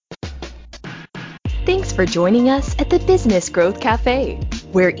Thanks for joining us at the Business Growth Cafe,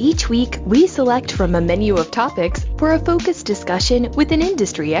 where each week we select from a menu of topics for a focused discussion with an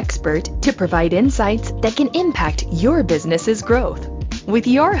industry expert to provide insights that can impact your business's growth. With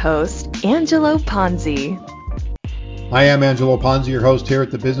your host, Angelo Ponzi. Hi, I'm Angelo Ponzi, your host here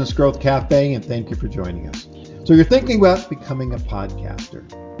at the Business Growth Cafe, and thank you for joining us. So you're thinking about becoming a podcaster.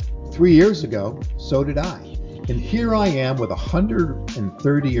 3 years ago, so did I. And here I am with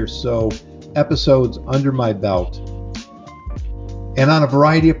 130 or so episodes under my belt and on a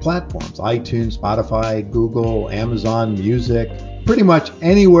variety of platforms: iTunes, Spotify, Google, Amazon Music, pretty much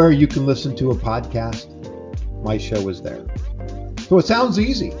anywhere you can listen to a podcast, my show is there. So it sounds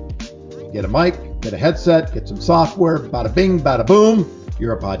easy. Get a mic, get a headset, get some software, bada bing, bada boom,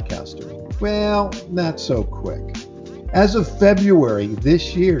 you're a podcaster. Well, not so quick. As of February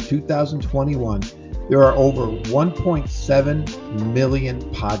this year, 2021, there are over 1.7 million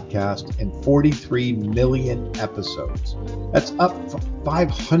podcasts and 43 million episodes. That's up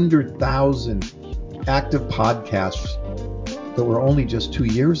 500,000 active podcasts that were only just 2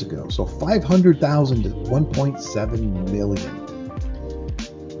 years ago. So 500,000 to 1.7 million.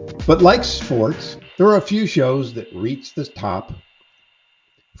 But like sports, there are a few shows that reach the top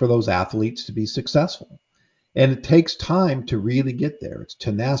for those athletes to be successful. And it takes time to really get there. It's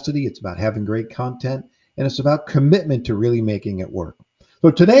tenacity, it's about having great content, and it's about commitment to really making it work. So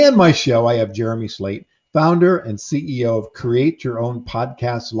today on my show, I have Jeremy Slate, founder and CEO of Create Your Own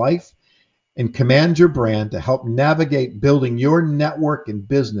Podcast Life and Command Your Brand, to help navigate building your network and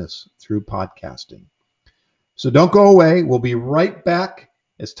business through podcasting. So don't go away. We'll be right back.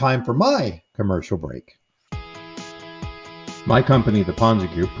 It's time for my commercial break. My company, the Ponzi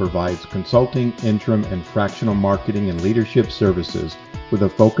Group, provides consulting, interim, and fractional marketing and leadership services with a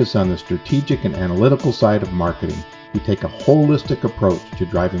focus on the strategic and analytical side of marketing. We take a holistic approach to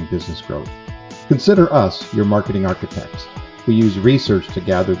driving business growth. Consider us your marketing architects. We use research to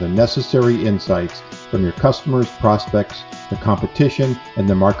gather the necessary insights from your customers, prospects, the competition, and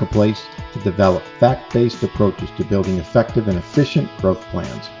the marketplace to develop fact-based approaches to building effective and efficient growth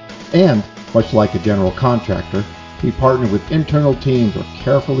plans. And, much like a general contractor, we partner with internal teams or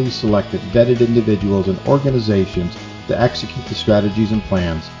carefully selected, vetted individuals and organizations to execute the strategies and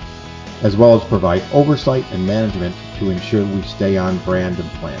plans, as well as provide oversight and management to ensure we stay on brand and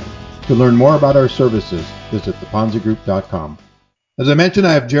plan. To learn more about our services, visit theponzigroup.com. As I mentioned,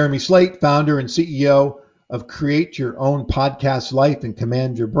 I have Jeremy Slate, founder and CEO of Create Your Own Podcast Life and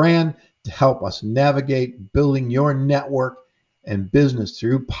Command Your Brand, to help us navigate building your network and business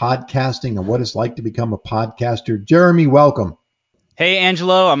through podcasting and what it's like to become a podcaster. Jeremy, welcome. Hey,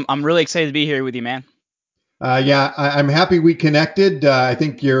 Angelo. I'm really excited to be here with you, man. I'm happy we connected. I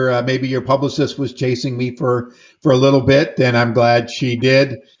think maybe your publicist was chasing me for a little bit, and I'm glad she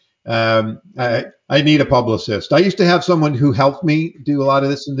did. I need a publicist. I used to have someone who helped me do a lot of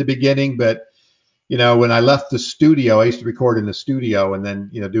this in the beginning, but when I left the studio, I used to record in the studio and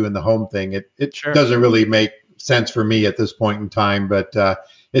then doing the home thing. It Sure. doesn't really make sense for me at this point in time, but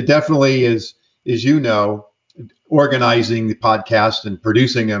it definitely is, organizing the podcast and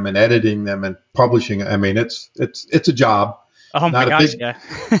producing them and editing them and publishing. I mean, it's a job. Oh my gosh, yeah.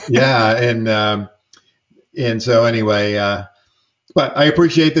 Yeah, and so anyway, but I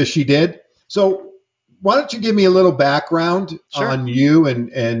appreciate that she did. So why don't you give me a little background on you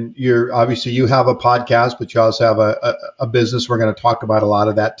and your, obviously you have a podcast, but you also have a business. We're going to talk about a lot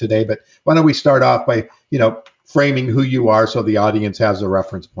of that today, but why don't we start off by, framing who you are so the audience has a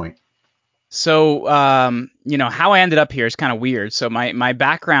reference point. So, how I ended up here is kind of weird. So my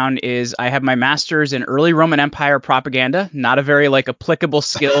background is I have my master's in early Roman Empire propaganda, not a very applicable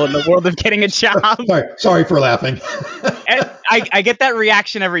skill in the world of getting a job. Sorry for laughing. And I get that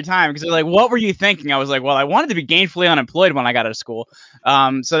reaction every time because they're like, "What were you thinking?" I was like, "Well, I wanted to be gainfully unemployed when I got out of school."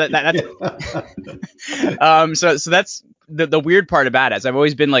 So that's the weird part about it. Is I've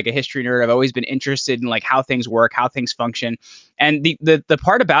always been a history nerd. I've always been interested in how things work, how things function, and the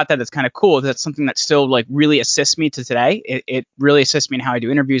part about that that's kind of cool is that's something that still really assists me to today. It really assists me in how I do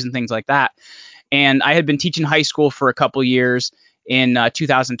interviews and things like that. And I had been teaching high school for a couple years in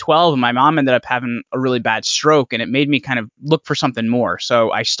 2012, and my mom ended up having a really bad stroke, and it made me kind of look for something more.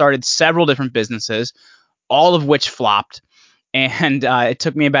 So I started several different businesses, all of which flopped. And it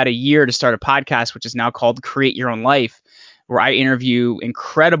took me about a year to start a podcast, which is now called Create Your Own Life, where I interview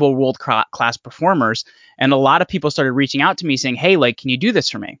incredible world-class performers. And a lot of people started reaching out to me saying, "Hey, can you do this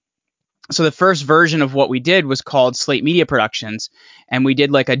for me?" So the first version of what we did was called Slate Media Productions, and we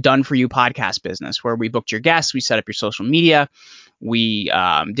did a done for you podcast business where we booked your guests, we set up your social media, we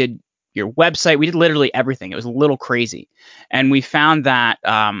did your website, we did literally everything. It was a little crazy, and we found that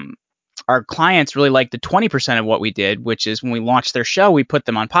our clients really liked the 20% of what we did, which is when we launched their show, we put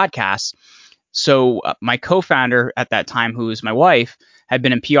them on podcasts. So my co-founder at that time, who was my wife, had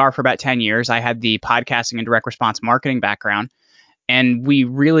been in PR for about 10 years. I had the podcasting and direct response marketing background. And we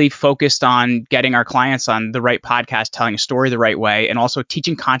really focused on getting our clients on the right podcast, telling a story the right way, and also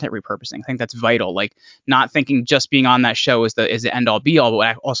teaching content repurposing. I think that's vital. Like not thinking just being on that show is the end all be all,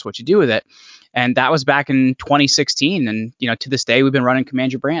 but also what you do with it. And that was back in 2016. And, to this day, we've been running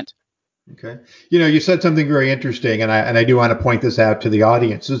Command Your Brand. Okay. You said something very interesting, and I do want to point this out to the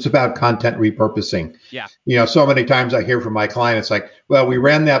audience. It's about content repurposing. Yeah. So many times I hear from my clients like, well, we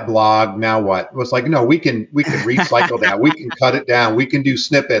ran that blog, now what? It's like, no, we can recycle that. We can cut it down. We can do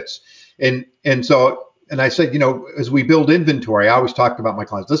snippets. And I said, as we build inventory, I always talk about my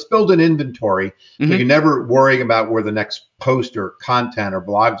clients, let's build an inventory so you're never worrying about where the next post or content or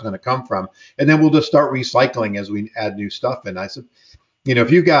blog is going to come from. And then we'll just start recycling as we add new stuff in. I said,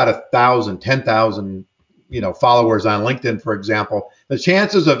 if you got 1,000, 10,000, followers on LinkedIn, for example, the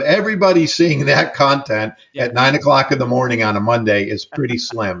chances of everybody seeing that content at 9 o'clock in the morning on a Monday is pretty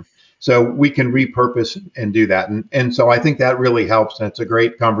slim. So we can repurpose and do that. And so I think that really helps. And it's a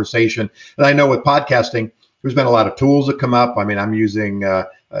great conversation. And I know with podcasting, there's been a lot of tools that come up. I mean, I'm using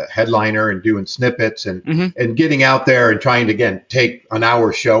Headliner and doing snippets and getting out there and trying to, again, take an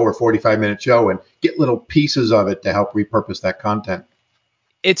hour show or 45-minute show and get little pieces of it to help repurpose that content.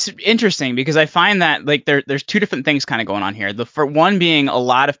 It's interesting because I find that like there's two different things kind of going on here. For one being a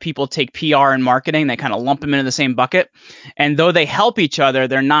lot of people take PR and marketing, they kind of lump them into the same bucket. And though they help each other,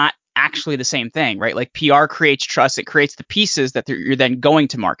 they're not actually the same thing, right? Like PR creates trust. It creates the pieces that you're then going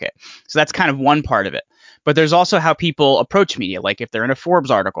to market. So that's kind of one part of it. But there's also how people approach media. Like if they're in a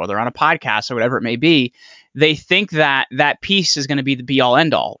Forbes article, or they're on a podcast or whatever it may be, they think that that piece is going to be the be all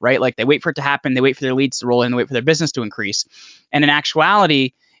end all, right? Like they wait for it to happen. They wait for their leads to roll in. They wait for their business to increase. And in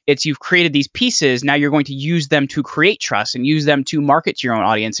actuality, it's you've created these pieces. Now you're going to use them to create trust and use them to market to your own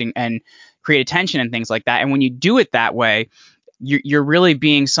audience and create attention and things like that. And when you do it that way, you're really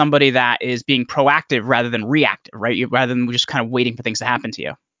being somebody that is being proactive rather than reactive, right? Rather than just kind of waiting for things to happen to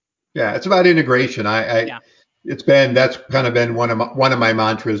you. Yeah, it's about integration. That's kind of been one of my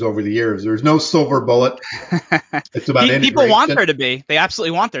mantras over the years. There's no silver bullet. It's about integration. People want there to be. They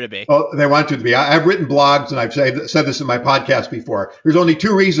absolutely want there to be. Oh, they want to be. I've written blogs and I've said this in my podcast before. There's only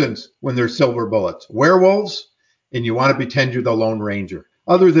two reasons when there's silver bullets: werewolves, and you want to pretend you're the Lone Ranger.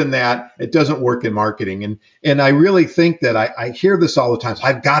 Other than that, it doesn't work in marketing. And I really think that I hear this all the time. So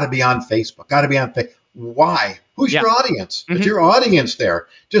I've got to be on Facebook. Got to be on Facebook. Why? Who's your audience? It's your audience there.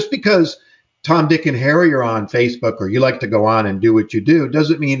 Just because Tom, Dick, and Harry are on Facebook or you like to go on and do what you do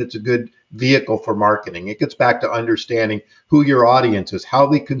doesn't mean it's a good vehicle for marketing. It gets back to understanding who your audience is, how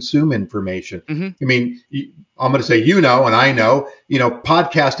they consume information. I mean, I'm going to say, and I know,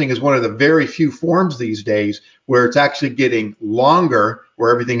 podcasting is one of the very few forms these days where it's actually getting longer,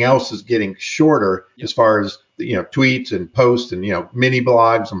 where everything else is getting shorter as far as, tweets and posts and, mini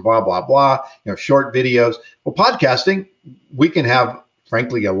blogs and blah, blah, blah, short videos. Well, podcasting, we can have,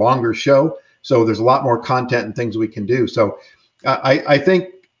 frankly, a longer show. So there's a lot more content and things we can do. So I think,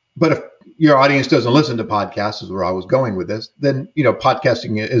 but if your audience doesn't listen to podcasts, is where I was going with this, then,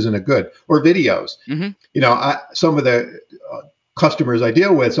 podcasting isn't a good, or videos. Some of the customers I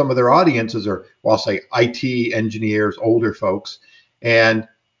deal with, some of their audiences are, well, I'll say IT engineers, older folks, and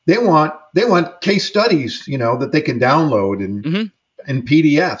they want case studies, that they can download and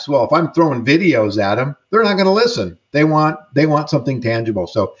PDFs. Well, if I'm throwing videos at them, they're not going to listen. They want something tangible.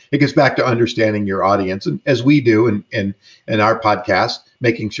 So it gets back to understanding your audience, and as we do in our podcast,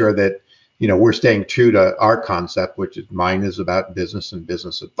 making sure that we're staying true to our concept, which is mine is about business and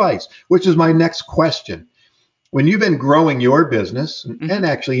business advice, which is my next question. When you've been growing your business and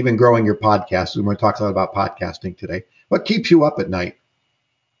actually even growing your podcast, we're going to talk a lot about podcasting today. What keeps you up at night?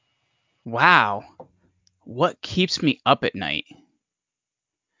 Wow. What keeps me up at night?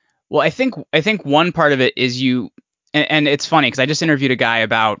 Well, I think one part of it is and it's funny because I just interviewed a guy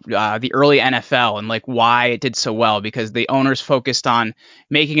about the early NFL and like why it did so well, because the owners focused on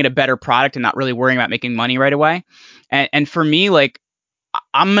making it a better product and not really worrying about making money right away. And for me, like,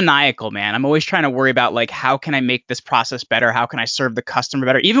 I'm maniacal, man. I'm always trying to worry about like, how can I make this process better? How can I serve the customer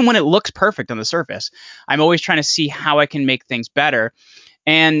better? Even when it looks perfect on the surface, I'm always trying to see how I can make things better.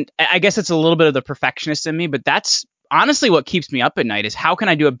 And I guess it's a little bit of the perfectionist in me, but that's honestly what keeps me up at night is how can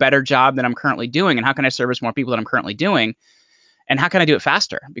I do a better job than I'm currently doing? And how can I service more people than I'm currently doing? And how can I do it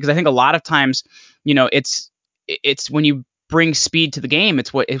faster? Because I think a lot of times, it's when you bring speed to the game,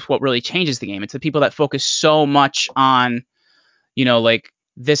 it's what really changes the game. It's the people that focus so much on, like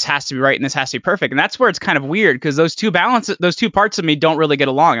this has to be right and this has to be perfect. And that's where it's kind of weird because those two parts of me don't really get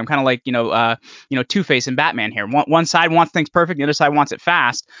along. I'm kind of like, Two-Face and Batman here. One side wants things perfect, the other side wants it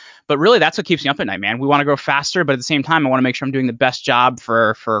fast. But really, that's what keeps me up at night, man. We want to grow faster, but at the same time, I want to make sure I'm doing the best job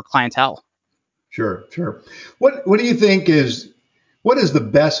for clientele. Sure. What do you think what is the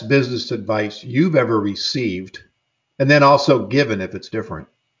best business advice you've ever received, and then also given if it's different?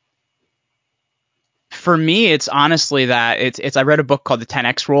 For me, it's honestly that it's I read a book called the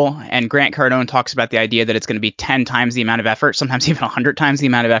 10X Rule, and Grant Cardone talks about the idea that it's going to be 10 times the amount of effort, sometimes even 100 times the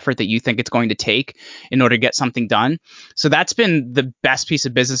amount of effort that you think it's going to take in order to get something done. So that's been the best piece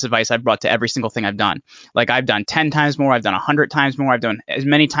of business advice I've brought to every single thing I've done. Like I've done 10 times more, I've done 100 times more, I've done as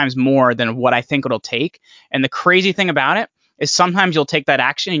many times more than what I think it'll take. And the crazy thing about it is sometimes you'll take that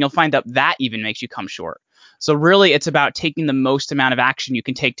action and you'll find out that even makes you come short. So really, it's about taking the most amount of action you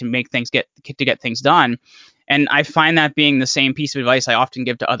can take to make things get things done. And I find that being the same piece of advice I often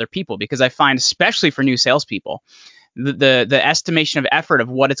give to other people, because I find, especially for new salespeople, the estimation of effort of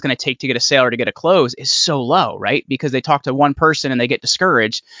what it's going to take to get a sale or to get a close is so low, right? Because they talk to one person and they get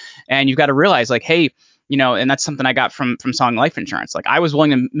discouraged, and you've got to realize, like, hey, and that's something I got from selling life insurance. Like I was willing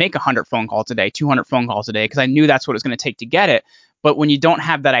to make 100 phone calls a day, 200 phone calls a day, because I knew that's what it was going to take to get it. But when you don't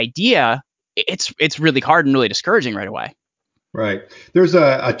have that idea, it's really hard and really discouraging right away. Right. There's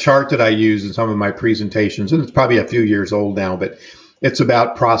a chart that I use in some of my presentations, and it's probably a few years old now, but it's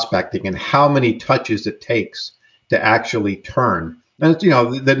about prospecting and how many touches it takes to actually turn. And it's,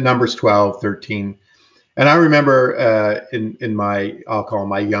 the number's 12, 13. And I remember in my, I'll call them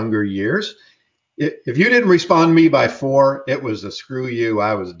my younger years, if you didn't respond to me by 4, it was a screw you.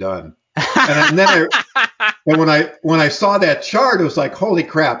 I was done. And then when I saw that chart, it was like, holy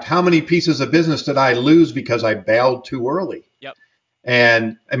crap, how many pieces of business did I lose because I bailed too early? Yep.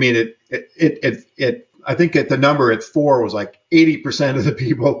 And I mean, I think the number at 4 was like 80% of the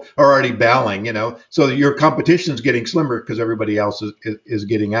people are already bailing, so your competition's getting slimmer because everybody else is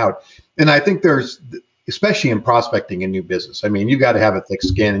getting out. And I think especially in prospecting in new business, I mean, you got to have a thick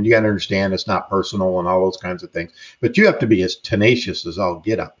skin and you got to understand it's not personal and all those kinds of things, but you have to be as tenacious as all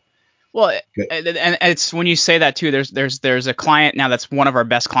get up. Well, and it's when you say that too, there's a client now that's one of our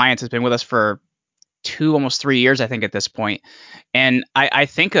best clients, has been with us for almost 3 years, I think, at this point. And I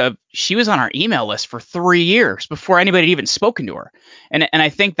think she was on our email list for 3 years before anybody had even spoken to her. And I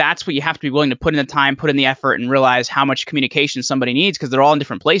think that's what you have to be willing to put in the time, put in the effort, and realize how much communication somebody needs, because they're all in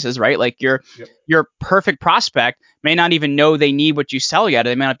different places, right? Like your perfect prospect may not even know they need what you sell yet.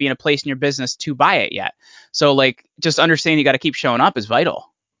 They may not be in a place in your business to buy it yet. So like just understanding you got to keep showing up is vital.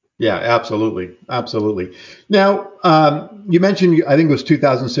 Yeah, absolutely. Now, you mentioned, I think it was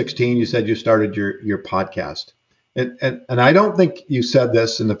 2016, you said you started your podcast. And I don't think you said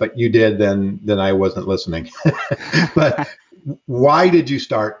this, and if you did, then I wasn't listening. But why did you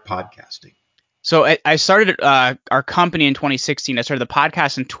start podcasting? So I started our company in 2016. I started the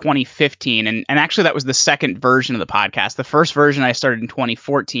podcast in 2015. And actually, that was the second version of the podcast. The first version I started in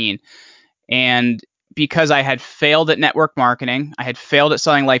 2014. And because I had failed at network marketing, I had failed at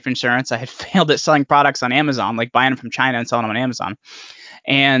selling life insurance, I had failed at selling products on Amazon, like buying them from China and selling them on Amazon.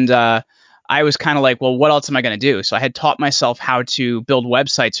 And I was kind of like, well, what else am I going to do? So I had taught myself how to build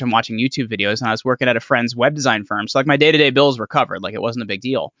websites from watching YouTube videos, and I was working at a friend's web design firm. So like my day-to-day bills were covered, like it wasn't a big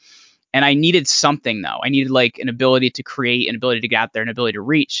deal. And I needed something, though. I needed like an ability to create, an ability to get out there, an ability to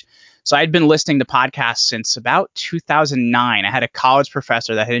reach. So I'd been listening to podcasts since about 2009. I had a college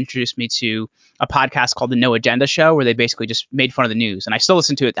professor that had introduced me to a podcast called The No Agenda Show, where they basically just made fun of the news. And I still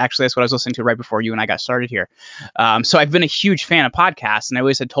listen to it. Actually, that's what I was listening to right before you and I got started here. So I've been a huge fan of podcasts, and I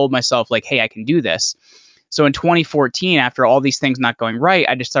always had told myself, like, hey, I can do this. So in 2014, after all these things not going right,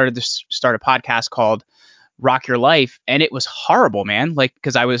 I just started to start a podcast called Rock Your Life, and it was horrible, man. Like,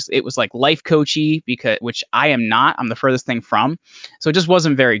 because it was like life coachy, which I am not. I'm the furthest thing from. So it just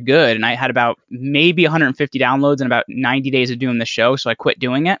wasn't very good. And I had about maybe 150 downloads in about 90 days of doing the show, so I quit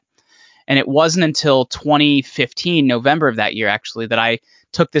doing it. And it wasn't until 2015, November of that year, actually, that I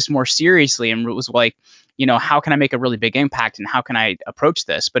took this more seriously and was like, how can I make a really big impact and how can I approach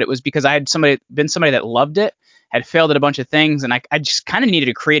this? But it was because I had been somebody that loved it, had failed at a bunch of things, and I just kind of needed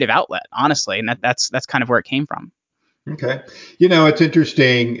a creative outlet, honestly, and that's kind of where it came from. Okay. It's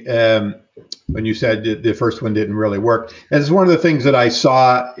interesting when you said the first one didn't really work. And it's one of the things that I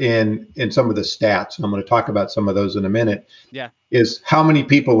saw in some of the stats, and I'm going to talk about some of those in a minute, is how many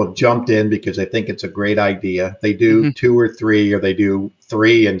people have jumped in because they think it's a great idea. They do 2 or 3, or they do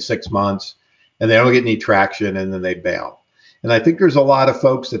 3 in 6 months, and they don't get any traction, and then they bail. And I think there's a lot of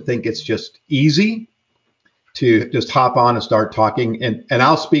folks that think it's just easy. to just hop on and start talking. And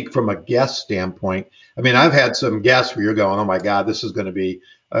I'll speak from a guest standpoint. I mean, I've had some guests where you're going, oh my God, this is going to be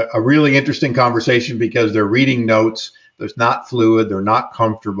a really interesting conversation because they're reading notes. There's not fluid. They're not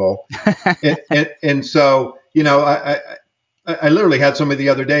comfortable. and so, I literally had somebody the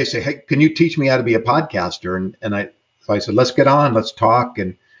other day say, hey, can you teach me how to be a podcaster? So I said, let's get on, let's talk.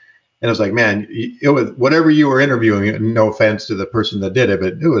 And I was like, man, it was whatever you were interviewing, no offense to the person that did it,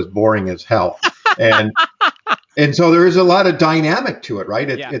 but it was boring as hell. And so there is a lot of dynamic to it, right?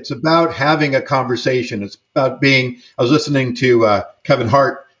 It's about having a conversation. It's about I was listening to Kevin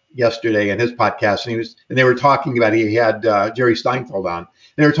Hart yesterday in his podcast, and they were talking about, he had Jerry Steinfeld on, and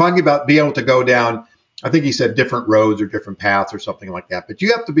they were talking about being able to go down, I think he said different roads or different paths or something like that. But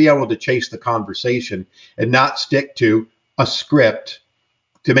you have to be able to chase the conversation and not stick to a script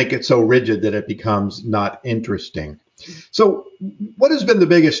to make it so rigid that it becomes not interesting. So what has been the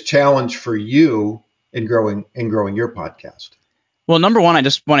biggest challenge for you in growing your podcast? Well, number one, I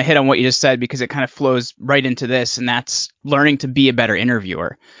just want to hit on what you just said because it kind of flows right into this, and that's learning to be a better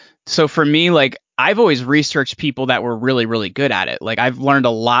interviewer. So for me, like, I've always researched people that were really, really good at it. Like, I've learned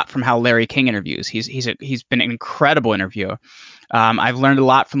a lot from how Larry King interviews. He's been an incredible interviewer. I've learned a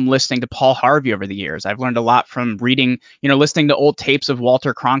lot from listening to Paul Harvey over the years. I've learned a lot from reading, listening to old tapes of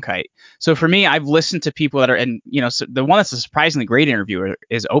Walter Cronkite. So for me, I've listened to people that are, and so the one that's a surprisingly great interviewer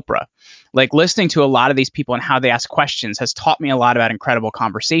is Oprah. Like, listening to a lot of these people and how they ask questions has taught me a lot about incredible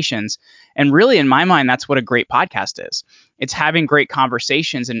conversations. And really, in my mind, that's what a great podcast is. It's having great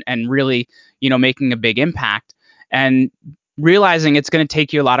conversations and really, making a big impact. And realizing it's going to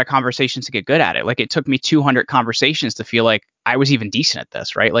take you a lot of conversations to get good at it. Like, it took me 200 conversations to feel like I was even decent at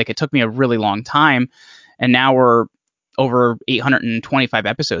this, right? Like, it took me a really long time, and now we're over 825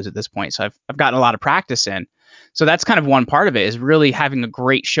 episodes at this point. So I've gotten a lot of practice in. So that's kind of one part of it, is really having a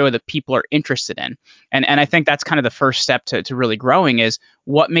great show that people are interested in. And I think that's kind of the first step to really growing, is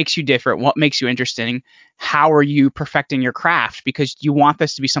what makes you different, what makes you interesting, how are you perfecting your craft, because you want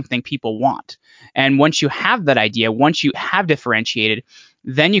this to be something people want. And once you have that idea, once you have differentiated,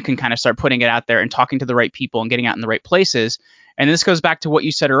 then you can kind of start putting it out there and talking to the right people and getting out in the right places. And this goes back to what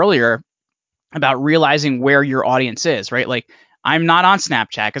you said earlier about realizing where your audience is, right? Like, I'm not on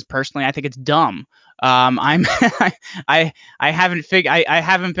Snapchat because personally I think it's dumb. I'm I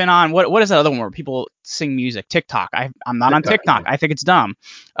haven't been on what is that other one where people sing music? TikTok. I'm not on TikTok. I think it's dumb.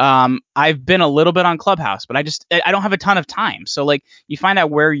 I've been a little bit on Clubhouse, but I don't have a ton of time. So, like, you find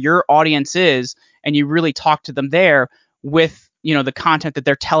out where your audience is and you really talk to them there with the content that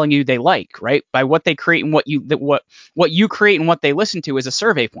they're telling you they like, right? By what they create and what you create and what they listen to is a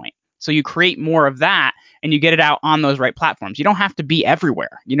survey point. So you create more of that and you get it out on those right platforms. You don't have to be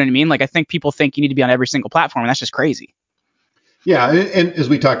everywhere. You know what I mean? Like, I think people think you need to be on every single platform, and that's just crazy. Yeah, and as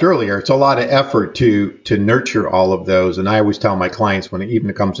we talked earlier, it's a lot of effort to nurture all of those. And I always tell my clients, when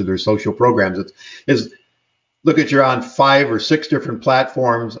it comes to their social programs, is look at, you're on 5 or 6 different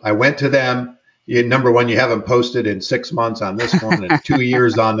platforms. I went to them. Number one, you haven't posted in 6 months on this one and 2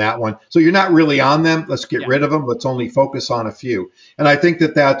 years on that one. So you're not really on them. Let's get rid of them. Let's only focus on a few. And I think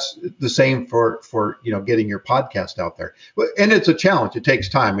that that's the same for getting your podcast out there. And it's a challenge. It takes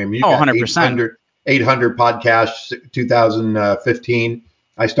time. I mean, you got 100%. 800 podcasts, 2015.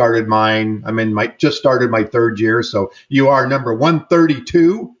 I started mine. Just started my 3rd year. So you are number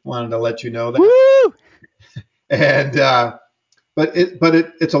 132. Wanted to let you know that. Woo! And, but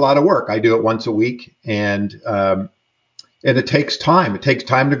it's a lot of work. I do it once a week, and it takes time. It takes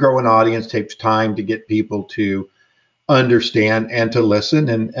time to grow an audience. It takes time to get people to understand and to listen.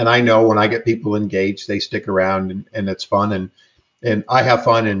 And I know when I get people engaged, they stick around, and it's fun, and I have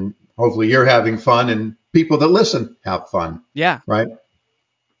fun, and hopefully you're having fun, and people that listen have fun. Yeah. Right.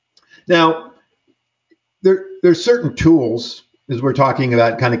 Now, there's certain tools, as we're talking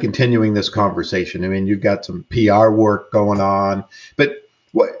about kind of continuing this conversation. I mean, you've got some PR work going on, but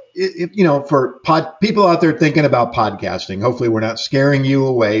for people out there thinking about podcasting, hopefully we're not scaring you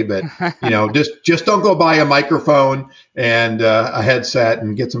away, but just don't go buy a microphone and a headset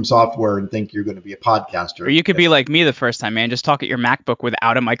and get some software and think you're going to be a podcaster. Or you could be like me the first time, man. Just talk at your MacBook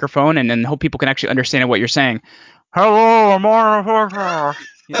without a microphone, and then hope people can actually understand what you're saying. Hello, I'm on a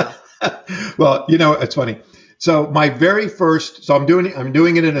podcast. Well, it's funny. So my very first, I'm doing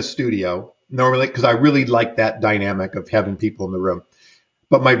it in a studio normally because I really like that dynamic of having people in the room.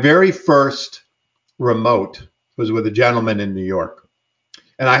 But my very first remote was with a gentleman in New York.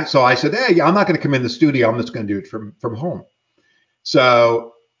 And I said, hey, I'm not going to come in the studio. I'm just going to do it from home.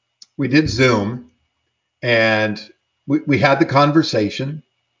 So we did Zoom, and we had the conversation.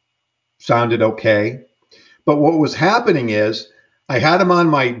 Sounded okay. But what was happening is I had him on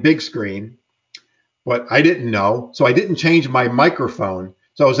my big screen. but I didn't know. So I didn't change my microphone.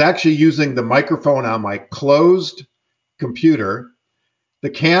 So I was actually using the microphone on my closed computer, the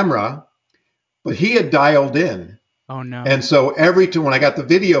camera, but he had dialed in. Oh no. And so every time when I got the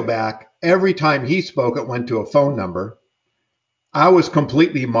video back, every time he spoke, it went to a phone number. I was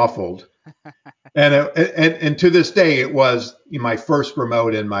completely muffled. And to this day, it was my first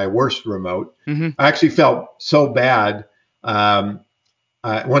remote and my worst remote. Mm-hmm. I actually felt so bad. Once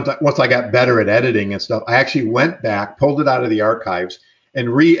I got better at editing and stuff, I actually went back, pulled it out of the archives, and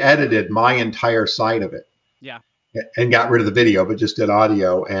re-edited my entire side of it. Yeah. And got rid of the video, but just did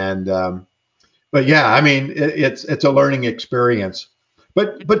audio. And but yeah, I mean, it's a learning experience.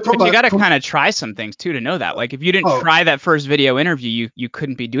 But you got to kind of try some things too to know that. Like if you didn't try that first video interview, you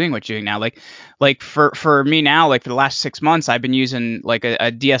couldn't be doing what you're doing now. Like for me now, like for the last 6 months, I've been using like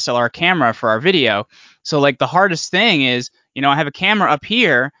a DSLR camera for our video. So like the hardest thing is, I have a camera up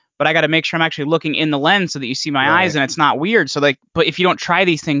here, but I got to make sure I'm actually looking in the lens so that you see my eyes and it's not weird. So like, but if you don't try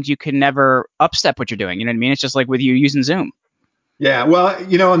these things, you can never upstep what you're doing. You know what I mean? It's just like with you using Zoom. Yeah, well,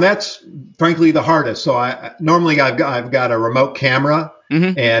 and that's frankly the hardest. So normally I've got a remote camera,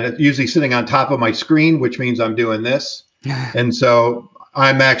 and it's usually sitting on top of my screen, which means I'm doing this. And so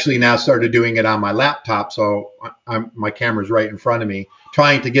I'm actually now started doing it on my laptop. So my camera's right in front of me,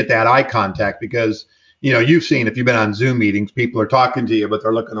 trying to get that eye contact because, you've seen if you've been on Zoom meetings, people are talking to you, but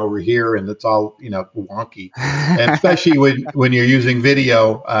they're looking over here and it's all, wonky. And especially when you're using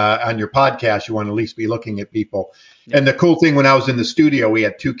video on your podcast, you want to at least be looking at people. Yeah. And the cool thing, when I was in the studio, we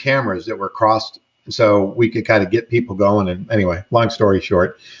had 2 cameras that were crossed so we could kind of get people going. And anyway, long story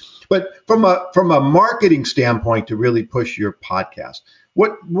short, but from a marketing standpoint to really push your podcast,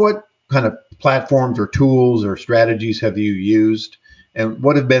 what kind of platforms or tools or strategies have you used and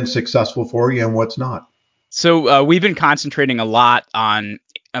what have been successful for you and what's not? So we've been concentrating a lot on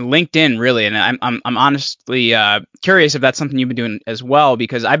LinkedIn, really, and I'm honestly curious if that's something you've been doing as well,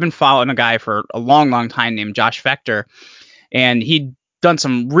 because I've been following a guy for a long time named Josh Fector, and he'd done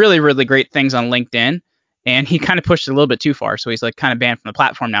some really, really great things on LinkedIn, and he kind of pushed it a little bit too far, so he's like kind of banned from the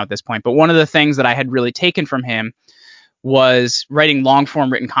platform now at this point. But one of the things that I had really taken from him was writing long form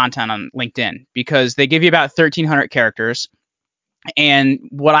written content on LinkedIn, because they give you about 1,300 characters. And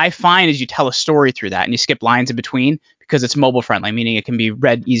what I find is you tell a story through that and you skip lines in between because it's mobile friendly, meaning it can be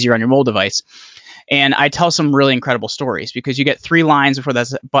read easier on your mobile device. And I tell some really incredible stories because you get 3 lines before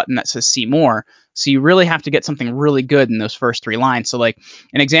there's a button that says see more. So you really have to get something really good in those first 3 lines. So like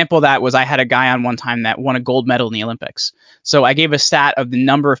an example of that was I had a guy on one time that won a gold medal in the Olympics. So I gave a stat of the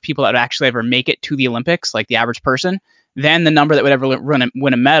number of people that would actually ever make it to the Olympics, like the average person, then the number that would ever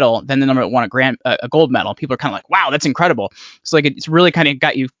win a medal, then the number that won a gold medal. People are kind of like, wow, that's incredible. So like it's really kind of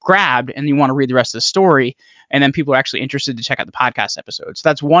got you grabbed and you want to read the rest of the story. And then people are actually interested to check out the podcast episode. So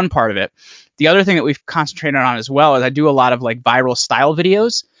that's one part of it. The other thing that we've concentrated on as well is I do a lot of like viral style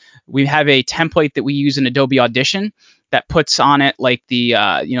videos. We have a template that we use in Adobe Audition that puts on it like the,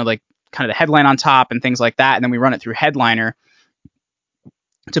 like kind of the headline on top and things like that. And then we run it through Headliner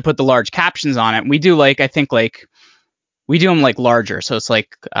to put the large captions on it. And we do we do them like larger. So it's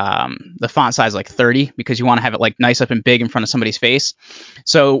like the font size like 30 because you want to have it like nice up and big in front of somebody's face.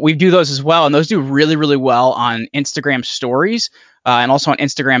 So we do those as well. And those do really, really well on Instagram stories and also on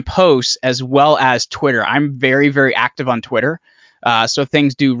Instagram posts as well as Twitter. I'm very, very active on Twitter. So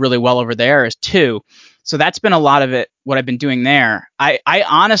things do really well over there as too. So that's been a lot of it, what I've been doing there. I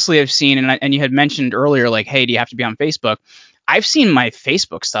honestly have seen, and you had mentioned earlier, like, hey, do you have to be on Facebook? I've seen my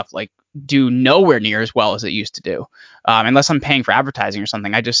Facebook stuff like do nowhere near as well as it used to do, unless I'm paying for advertising or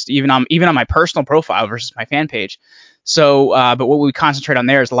something. I just even on my personal profile versus my fan page. So, but what we concentrate on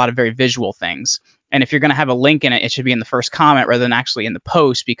there is a lot of very visual things. And if you're going to have a link in it, it should be in the first comment rather than actually in the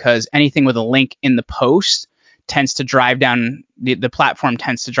post, because anything with a link in the post tends to drive down the platform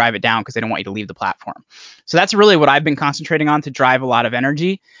tends to drive it down because they don't want you to leave the platform. So that's really what I've been concentrating on to drive a lot of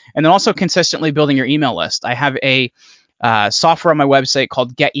energy, and then also consistently building your email list. I have a software on my website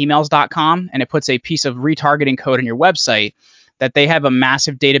called getemails.com, and it puts a piece of retargeting code in your website that they have a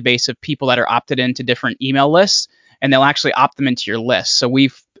massive database of people that are opted into different email lists, and they'll actually opt them into your list. So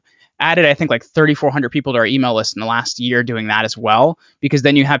we've added, I think, like 3,400 people to our email list in the last year doing that as well, because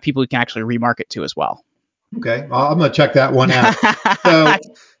then you have people you can actually remarket to as well. Okay, I'm going to check that one out. So,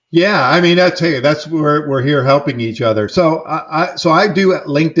 yeah, I mean, that's where we're here helping each other. So I do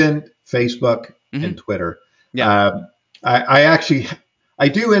LinkedIn, Facebook, and Twitter. Yeah. I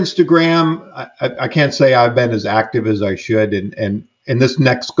do Instagram. I can't say I've been as active as I should. And in this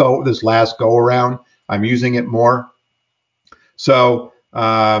last go around, I'm using it more. So,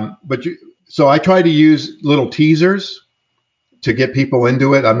 so I try to use little teasers to get people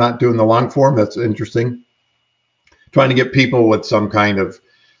into it. I'm not doing the long form. That's interesting. Trying to get people with some kind of,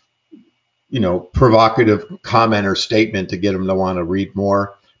 provocative comment or statement to get them to want to read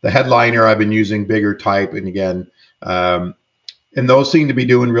more. The headliner, I've been using bigger type, and again, and those seem to be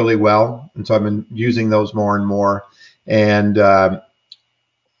doing really well. And so I've been using those more and more, and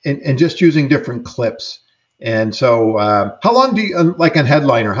just using different clips. And so, how long do you, like on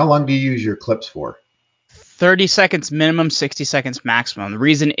headliner, how long do you use your clips for? 30 seconds minimum, 60 seconds maximum. The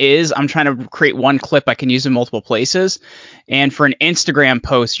reason is I'm trying to create one clip I can use in multiple places. And for an Instagram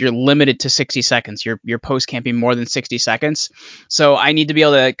post, you're limited to 60 seconds. Your post can't be more than 60 seconds. So I need to be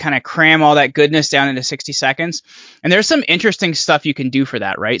able to kind of cram all that goodness down into 60 seconds. And there's some interesting stuff you can do for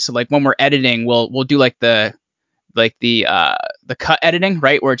that, right? So like when we're editing, we'll do like the cut editing,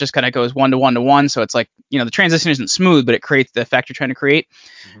 right? Where it just kind of goes 1 to 1 to 1. So it's like, the transition isn't smooth, but it creates the effect you're trying to create.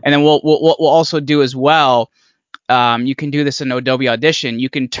 Mm-hmm. And then we'll also do as well. You can do this in Adobe Audition. You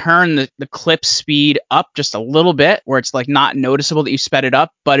can turn the clip speed up just a little bit where it's like not noticeable that you sped it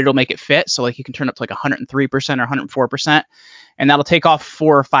up, but it'll make it fit. So like you can turn it up to like 103% or 104%. And that'll take off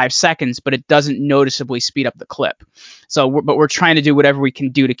 4 or 5 seconds, but it doesn't noticeably speed up the clip. So, we're trying to do whatever we can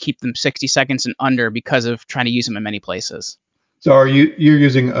do to keep them 60 seconds and under because of trying to use them in many places. So, you're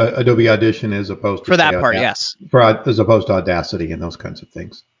using Adobe Audition as opposed to for that part, yes, as opposed to Audacity and those kinds of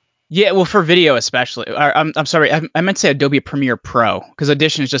things. Yeah, well, for video especially. I'm sorry, I meant to say Adobe Premiere Pro because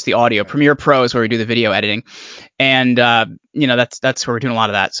Audition is just the audio. Premiere Pro is where we do the video editing, and that's where we're doing a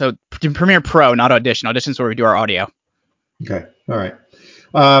lot of that. So Premiere Pro, not Audition. Audition is where we do our audio. Okay. All right.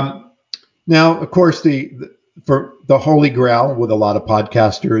 Now, of course, for the holy grail with a lot of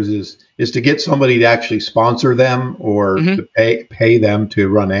podcasters is to get somebody to actually sponsor them or to pay them to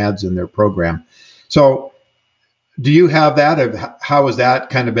run ads in their program. So do you have that? How has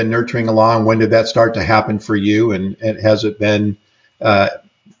that kind of been nurturing along? When did that start to happen for you? And has it been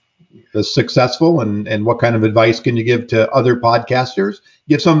successful? And what kind of advice can you give to other podcasters?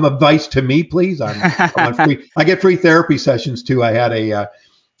 Give some advice to me, please. I'm on free. I get free therapy sessions too. I had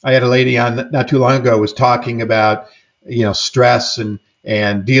a lady on not too long ago was talking about stress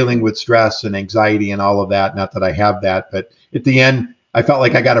and dealing with stress and anxiety and all of that. Not that I have that, but at the end, I felt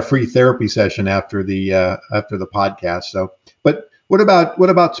like I got a free therapy session after the podcast. So, but what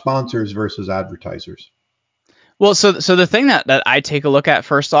about sponsors versus advertisers? Well, so the thing that I take a look at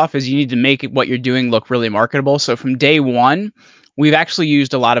first off is you need to make what you're doing look really marketable. So from day one, we've actually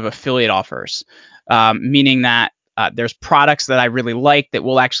used a lot of affiliate offers, meaning that there's products that I really like that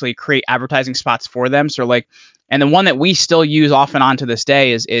will actually create advertising spots for them. So like, and the one that we still use off and on to this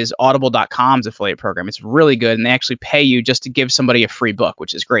day is Audible.com's affiliate program. It's really good, and they actually pay you just to give somebody a free book,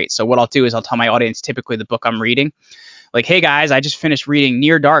 which is great. So what I'll do is I'll tell my audience typically the book I'm reading. Like, hey guys, I just finished reading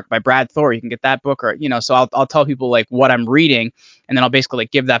Near Dark by Brad Thor. You can get that book, or so I'll tell people like what I'm reading, and then I'll basically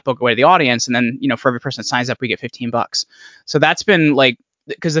like give that book away to the audience, and then for every person that signs up, we get $15. So that's been like,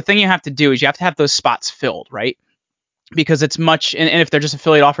 because the thing you have to do is you have to have those spots filled, right? Because it's much, and if they're just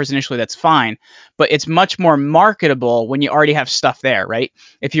affiliate offers initially, that's fine, but it's much more marketable when you already have stuff there, right?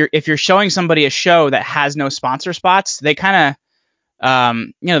 If you're showing somebody a show that has no sponsor spots, they kind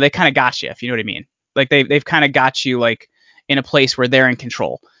of, they kind of got you, if you know what I mean. Like they've kind of got you like in a place where they're in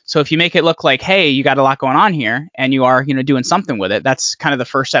control. So if you make it look like, hey, you got a lot going on here, and you are, doing something with it, that's kind of the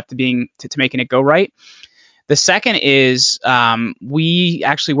first step to making it go right. The second is we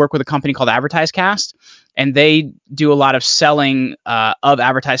actually work with a company called AdvertiseCast, and they do a lot of selling of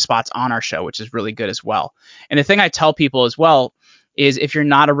advertised spots on our show, which is really good as well. And the thing I tell people as well is if you're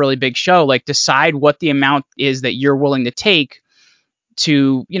not a really big show, like decide what the amount is that you're willing to take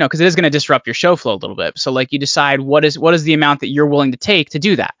to, because it is going to disrupt your show flow a little bit. So like you decide what is the amount that you're willing to take to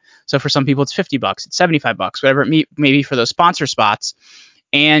do that. So for some people it's $50, it's $75, whatever it may be for those sponsor spots.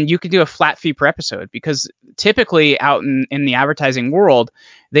 And you can do a flat fee per episode, because typically out in the advertising world,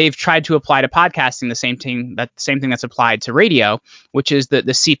 they've tried to apply to podcasting the same thing that's applied to radio, which is the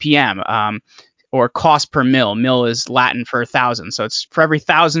CPM, or cost per mil. Mil is Latin for 1,000. So it's for every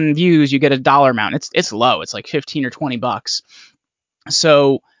 1,000 views, you get a dollar amount. It's low. It's like $15 or $20.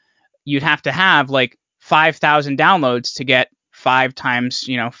 So you'd have to have like 5,000 downloads to get 5 times,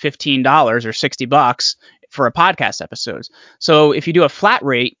 $15 or $60 for a podcast episode. So if you do a flat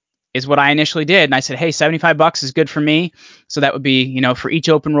rate is what I initially did. And I said, hey, $75 is good for me. So that would be, for each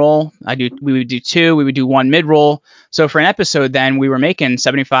open roll, we would do 2, we would do 1 mid roll. So for an episode, then we were making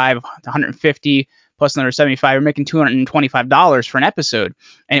 75, 150 plus another 75. We're making $225 for an episode.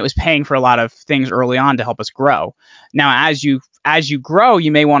 And it was paying for a lot of things early on to help us grow. Now, as you grow,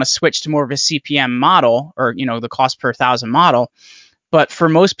 you may want to switch to more of a CPM model, or, the cost per 1,000 model. But for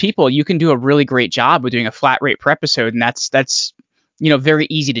most people, you can do a really great job with doing a flat rate per episode, and that's very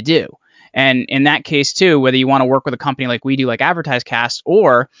easy to do. And in that case too, whether you want to work with a company like we do, like AdvertiseCast,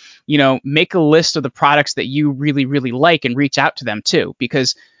 or make a list of the products that you really, really like and reach out to them too,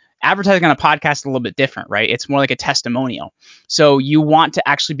 because advertising on a podcast is a little bit different, right? It's more like a testimonial. So you want to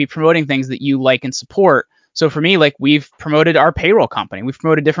actually be promoting things that you like and support. So for me, like, we've promoted our payroll company. We've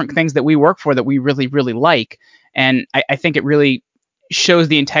promoted different things that we work for that we really, really like. And I think it really shows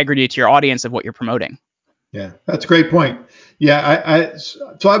the integrity to your audience of what you're promoting. Yeah, that's a great point. Yeah,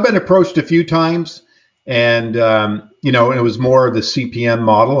 so I've been approached a few times, and and it was more of the CPM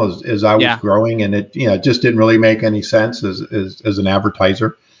model as I was growing, and it just didn't really make any sense as an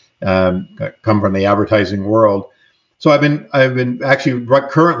advertiser, come from the advertising world. So I've been actually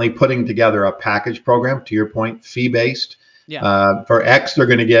currently putting together a package program, to your point, fee based. Yeah. For X, they're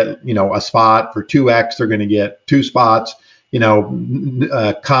going to get a spot. For 2X, they're going to get 2 spots.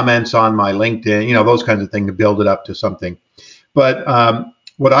 Comments on my LinkedIn, those kinds of things to build it up to something. But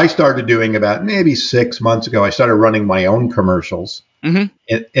what I started doing about maybe 6 months ago, I started running my own commercials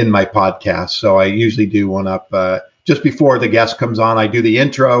in my podcast. So I usually do one up just before the guest comes on. I do the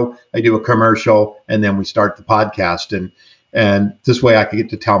intro, I do a commercial, and then we start the podcast. And this way I can get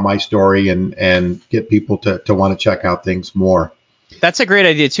to tell my story and get people to want to check out things more. That's a great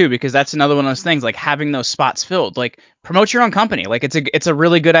idea too, because that's another one of those things, like having those spots filled. Like, promote your own company. Like, it's a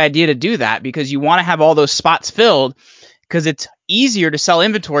really good idea to do that, because you want to have all those spots filled, because it's easier to sell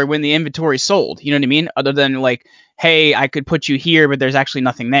inventory when the inventory's sold. You know what I mean? Other than like, hey, I could put you here, but there's actually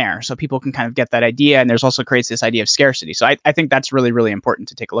nothing there. So people can kind of get that idea, and there's also creates this idea of scarcity. So I think that's really, really important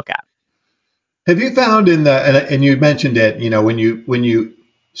to take a look at. Have you found and you mentioned it, when you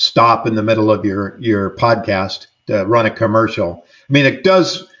stop in the middle of your podcast to run a commercial, I mean, it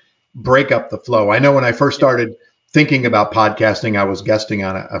does break up the flow. I know when I first started thinking about podcasting, I was guesting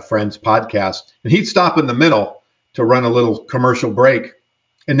on a friend's podcast, and he'd stop in the middle to run a little commercial break.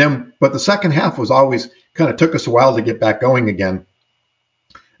 But the second half was always kind of took us a while to get back going again.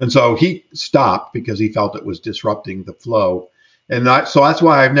 And so he stopped because he felt it was disrupting the flow. So that's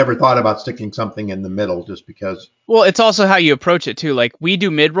why I've never thought about sticking something in the middle, just because. Well, it's also how you approach it too. Like, we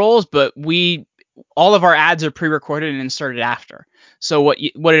do mid rolls, but all of our ads are pre-recorded and inserted after. So what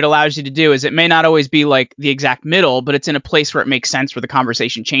it allows you to do is, it may not always be like the exact middle, but it's in a place where it makes sense, where the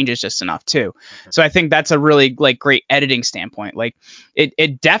conversation changes just enough too. Okay. So I think that's a really like great editing standpoint. Like,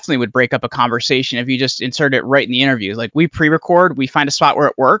 it definitely would break up a conversation if you just insert it right in the interview. Like, we pre-record, we find a spot where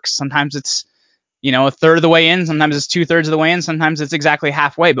it works. Sometimes it's a third of the way in, sometimes it's 2/3 of the way in, sometimes it's exactly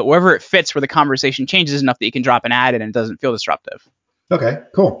halfway. But wherever it fits, where the conversation changes enough that you can drop an ad in and it doesn't feel disruptive. Okay,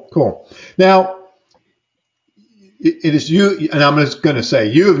 cool. Now, it is you, and I'm just going to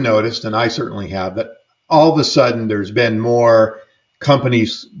say, you have noticed, and I certainly have, that all of a sudden there's been more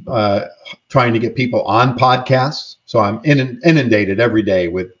companies trying to get people on podcasts. So I'm inundated every day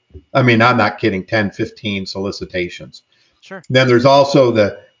with, I'm not kidding, 10, 15 solicitations. Sure. Then there's also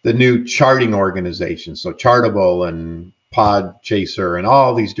the new charting organizations, so Chartable and Podchaser and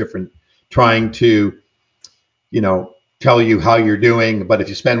all these different, trying to, tell you how you're doing, but if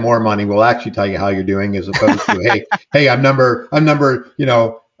you spend more money, we'll actually tell you how you're doing, as opposed to, hey, I'm number,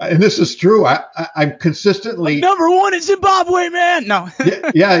 and this is true. I'm consistently number 1 in Zimbabwe, man. No.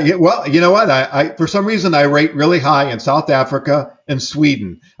 yeah. Well, you know what? I for some reason I rate really high in South Africa and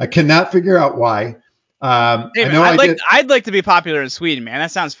Sweden. I cannot figure out why. Hey, man, I'd like to be popular in Sweden, man.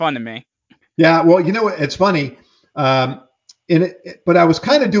 That sounds fun to me. Yeah. Well, it's funny. But I was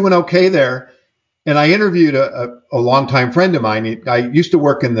kind of doing okay there. And I interviewed a longtime friend of mine. I used to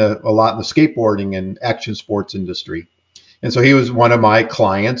work a lot in the skateboarding and action sports industry. And so he was one of my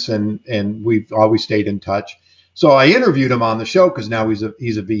clients, and we've always stayed in touch. So I interviewed him on the show, because now he's a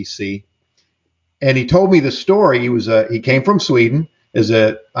VC. And he told me the story. He came from Sweden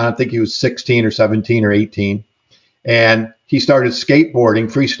I don't think he was 16 or 17 or 18. And he started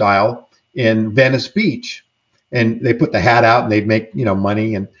skateboarding freestyle in Venice Beach. And they put the hat out and they'd make,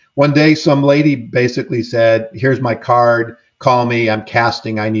 money. And one day some lady basically said, here's my card, call me, I'm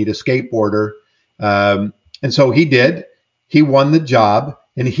casting, I need a skateboarder. And so he did. He won the job,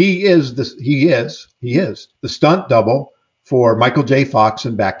 and he is the stunt double for Michael J. Fox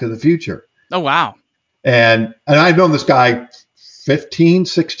in Back to the Future. Oh, wow. And I've known this guy 15,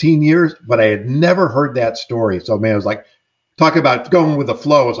 16 years, but I had never heard that story. So, man, I was like, talk about going with the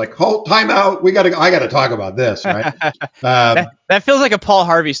flow. It's like, hold, time out. I got to talk about this, right? That feels like a Paul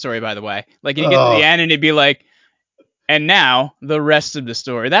Harvey story, by the way. Like, you get to the end and it'd be like, and now the rest of the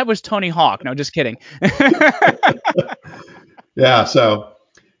story. That was Tony Hawk. No, just kidding. Yeah. So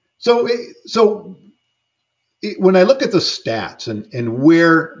when I look at the stats and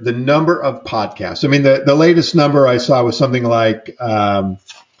where the number of podcasts, I mean, the latest number I saw was something like,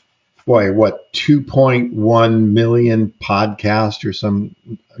 2.1 million podcasts or some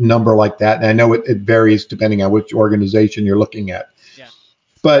number like that. And I know it varies depending on which organization you're looking at. Yeah.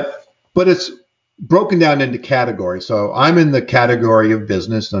 But it's broken down into categories. So I'm in the category of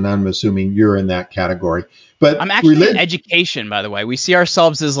business, and I'm assuming you're in that category. But I'm actually in education, by the way. We see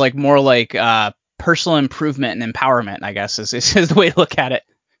ourselves as like more like personal improvement and empowerment, I guess, is the way to look at it.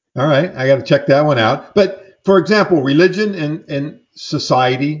 All right. I got to check that one out. But for example, religion and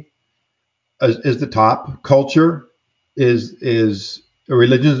society is the top. Culture is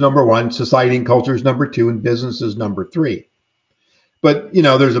religion is number one. Society and culture is number two, and business is number three. But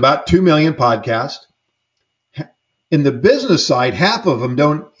there's about 2 million podcasts. In the business side, half of them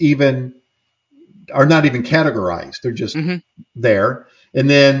are not even categorized. They're just there. And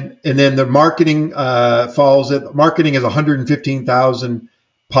then the marketing falls at marketing is 115,000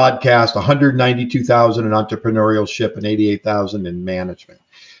 podcasts, 192,000 in entrepreneurship, and 88,000 in management.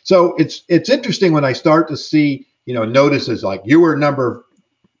 So it's interesting when I start to see notices like you were number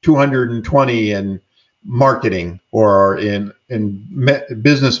 220 in marketing or in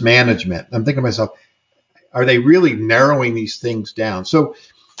business management. I'm thinking to myself, are they really narrowing these things down? So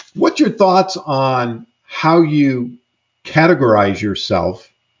what's your thoughts on how you categorize yourself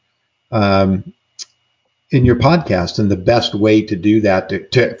in your podcast and the best way to do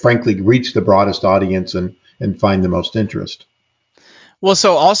that to frankly reach the broadest audience and find the most interest? Well,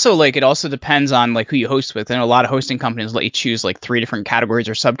 so also like it also depends on like who you host with. And a lot of hosting companies let you choose like 3 different categories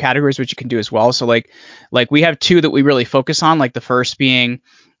or subcategories, which you can do as well. So like we have 2 that we really focus on, like the first being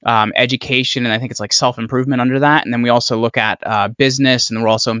education, and I think it's like self-improvement under that. And then we also look at business, and then we're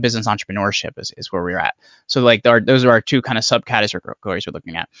also in business entrepreneurship is where we're at. So like those are our 2 kind of subcategories we're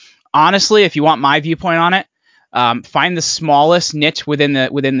looking at. Honestly, if you want my viewpoint on it, find the smallest niche within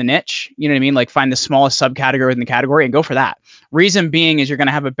the niche. You know what I mean? Like find the smallest subcategory within the category and go for that. Reason being is you're going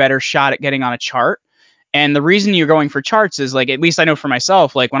to have a better shot at getting on a chart. And the reason you're going for charts is like, at least I know for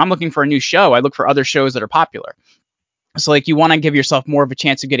myself, like when I'm looking for a new show, I look for other shows that are popular. So like you want to give yourself more of a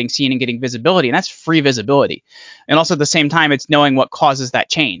chance of getting seen and getting visibility, and that's free visibility. And also at the same time, it's knowing what causes that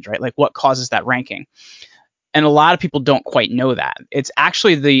change, right? Like what causes that ranking. And a lot of people don't quite know that. It's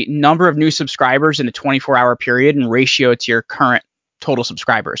actually the number of new subscribers in a 24-hour period in ratio to your current total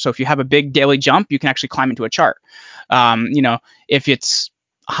subscribers. So if you have a big daily jump, you can actually climb into a chart, if it's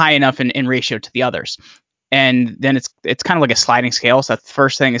high enough in ratio to the others. And then it's kind of like a sliding scale. So that's the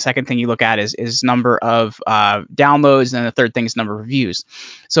first thing. The second thing you look at is number of downloads, and then the third thing is number of views.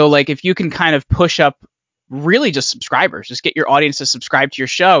 So like if you can kind of push up really just subscribers, just get your audience to subscribe to your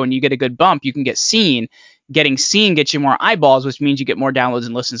show, and you get a good bump, you can get seen. Getting seen gets you more eyeballs, which means you get more downloads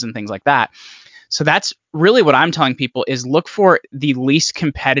and listens and things like that. So that's really what I'm telling people is look for the least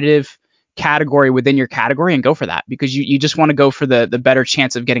competitive category within your category and go for that, because you just want to go for the better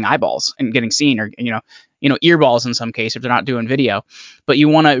chance of getting eyeballs and getting seen, or earballs in some case if they're not doing video. But you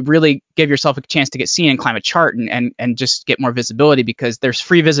want to really give yourself a chance to get seen and climb a chart and just get more visibility, because there's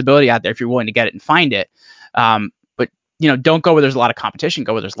free visibility out there if you're willing to get it and find it. But don't go where there's a lot of competition,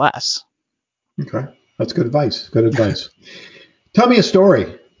 go where there's less. Okay. That's good advice. Good advice. Tell me a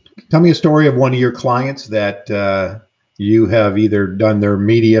story. Tell me a story of one of your clients that you have either done their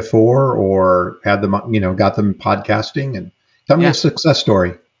media for or had them, got them podcasting, and tell me a success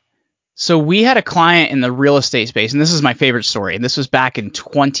story. So we had a client in the real estate space, and this is my favorite story. And this was back in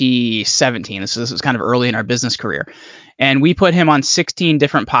 2017. This was kind of early in our business career. And we put him on 16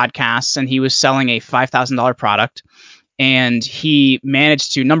 different podcasts, and he was selling a $5,000 product. And he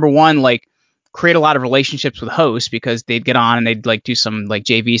managed to, number one, like create a lot of relationships with hosts, because they'd get on and they'd like do some like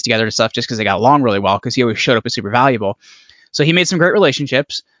JVs together and stuff just because they got along really well, because he always showed up as super valuable. So he made some great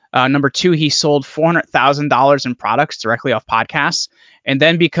relationships. Number two, he sold $400,000 in products directly off podcasts. And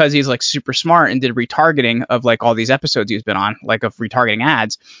then because he's like super smart and did retargeting of like all these episodes he's been on, like of retargeting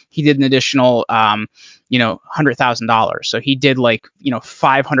ads, he did an additional, $100,000. So he did like,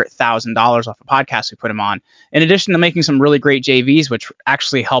 $500,000 off a podcast we put him on, in addition to making some really great JVs, which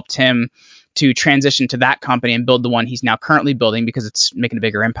actually helped him to transition to that company and build the one he's now currently building, because it's making a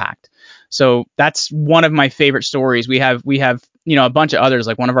bigger impact. So that's one of my favorite stories. We have a bunch of others.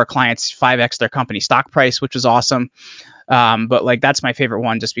 Like one of our clients 5x their company stock price, which was awesome. But like that's my favorite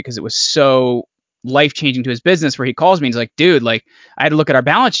one, just because it was so life changing to his business, where he calls me and he's like, dude, like I had to look at our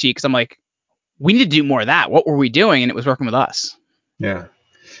balance sheet, because I'm like, we need to do more of that. What were we doing? And it was working with us. Yeah.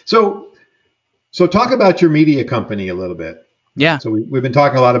 So talk about your media company a little bit. Yeah. So we've been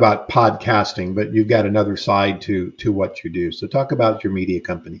talking a lot about podcasting, but you've got another side to what you do. So talk about your media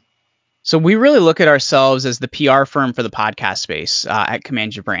company. So we really look at ourselves as the PR firm for the podcast space at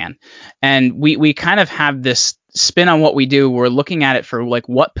Command Your Brand. And we kind of have this spin on what we do. We're looking at it for like,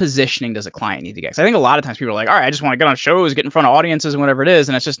 what positioning does a client need to get? 'Cause I think a lot of times people are like, all right, I just want to get on shows, get in front of audiences and whatever it is.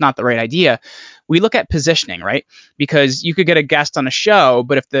 And it's just not the right idea. We look at positioning, right? Because you could get a guest on a show,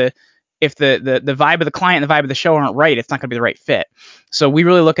 but if the vibe of the client and the vibe of the show aren't right, it's not going to be the right fit. So we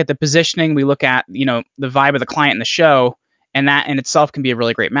really look at the positioning. We look at, the vibe of the client and the show, and that in itself can be a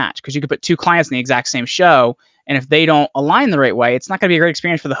really great match, because you could put two clients in the exact same show, and if they don't align the right way, it's not going to be a great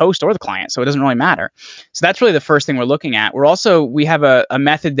experience for the host or the client. So it doesn't really matter. So that's really the first thing we're looking at. We have a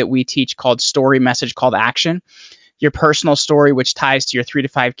method that we teach called story, message, call to action. Your personal story, which ties to your 3 to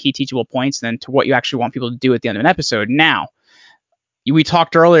 5 key teachable points, and then to what you actually want people to do at the end of an episode. Now, we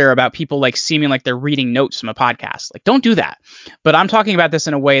talked earlier about people like seeming like they're reading notes from a podcast. Like, don't do that. But I'm talking about this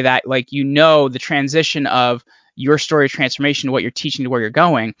in a way that, like, the transition of your story of transformation to what you're teaching to where you're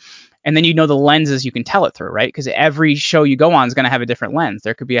going. And then the lenses you can tell it through, right? Because every show you go on is going to have a different lens.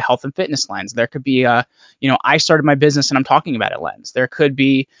 There could be a health and fitness lens. There could be I started my business and I'm talking about it lens. There could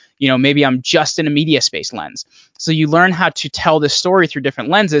be, maybe I'm just in a media space lens. So you learn how to tell this story through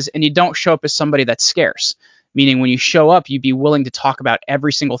different lenses, and you don't show up as somebody that's scarce. Meaning when you show up, you'd be willing to talk about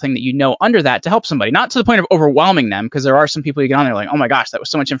every single thing that under that to help somebody, not to the point of overwhelming them, because there are some people you get on there like, oh my gosh, that was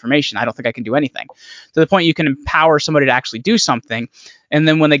so much information, I don't think I can do anything. To the point you can empower somebody to actually do something. And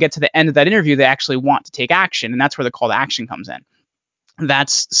then when they get to the end of that interview, they actually want to take action. And that's where the call to action comes in.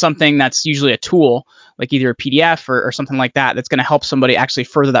 That's something that's usually a tool, like either a PDF or something like that, that's going to help somebody actually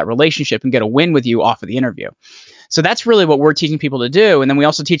further that relationship and get a win with you off of the interview. So that's really what we're teaching people to do. And then we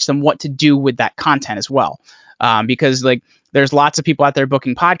also teach them what to do with that content as well. Because like there's lots of people out there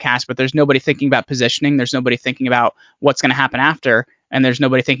booking podcasts, but there's nobody thinking about positioning. There's nobody thinking about what's going to happen after. And there's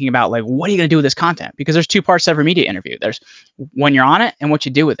nobody thinking about like, what are you going to do with this content? Because there's two parts to every media interview. There's when you're on it and what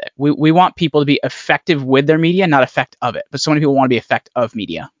you do with it. We want people to be effective with their media, not effect of it. But so many people want to be effect of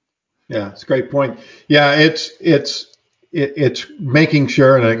media. Yeah, it's a great point. Yeah, it's making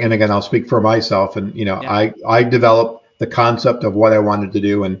sure, and again, I'll speak for myself. And I developed the concept of what I wanted to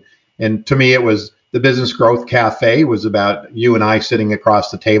do, and to me, it was the Business Growth Cafe was about you and I sitting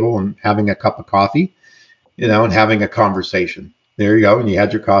across the table and having a cup of coffee, and having a conversation. There you go, and you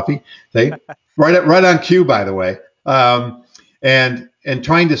had your coffee. Right on cue, by the way, and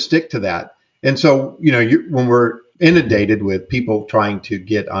trying to stick to that. And so, when we're inundated with people trying to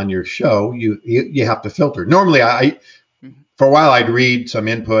get on your show, you have to filter. Normally, for a while, I'd read some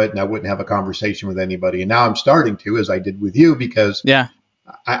input and I wouldn't have a conversation with anybody. And now I'm starting to, as I did with you, because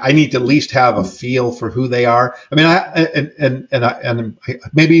I need to at least have a feel for who they are. I mean, and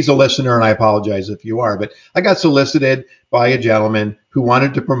maybe he's a listener, and I apologize if you are, but I got solicited by a gentleman who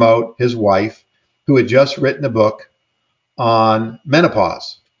wanted to promote his wife, who had just written a book on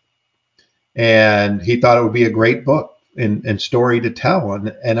menopause. And he thought it would be a great book and story to tell.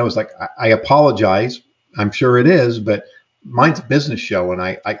 And I was like, I apologize. I'm sure it is, but mine's a business show, and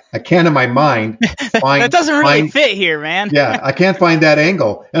I can't in my mind find that doesn't really fit here, man. Yeah, I can't find that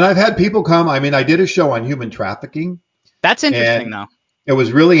angle. And I've had people come. I mean, I did a show on human trafficking. That's interesting, though. It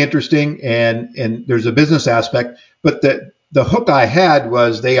was really interesting, and there's a business aspect. But the hook I had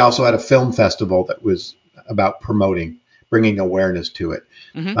was they also had a film festival that was about bringing awareness to it.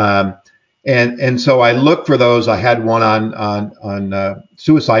 Mm-hmm. And so I looked for those. I had one on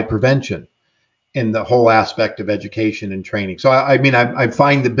suicide prevention, in the whole aspect of education and training. So I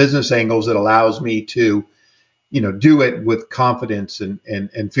find the business angles that allows me to, do it with confidence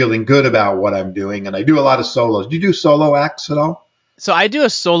and feeling good about what I'm doing. And I do a lot of solos. Do you do solo acts at all? So I do a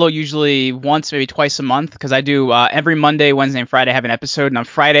solo usually once, maybe twice a month, because I do every Monday, Wednesday, and Friday I have an episode. And on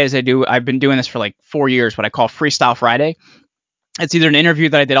Fridays I've been doing this for like 4 years, what I call Freestyle Friday. It's either an interview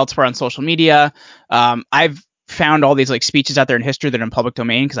that I did elsewhere on social media. I've found all these like speeches out there in history that are in public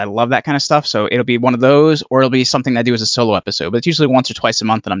domain because I love that kind of stuff. So it'll be one of those, or it'll be something I do as a solo episode, but it's usually once or twice a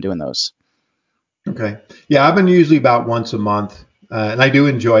month that I'm doing those. Okay. Yeah, I've been usually about once a month, and I do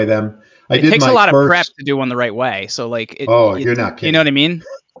enjoy them. It takes a lot of prep to do one the right way. So like, you're not kidding. You know what I mean?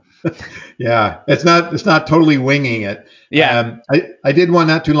 Yeah, it's not totally winging it. Yeah. I did one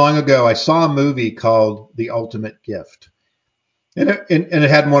not too long ago. I saw a movie called The Ultimate Gift. And it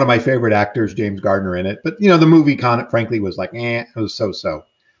had one of my favorite actors, James Gardner, in it. But, the movie, frankly, was like, it was so-so.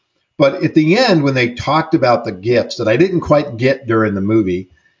 But at the end, when they talked about the gifts that I didn't quite get during the movie,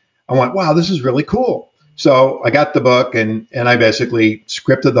 I went, wow, this is really cool. So I got the book and I basically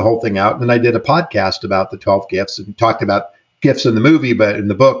scripted the whole thing out. And then I did a podcast about the 12 gifts and talked about gifts in the movie, but in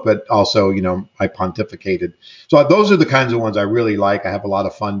the book, but also, I pontificated. So those are the kinds of ones I really like. I have a lot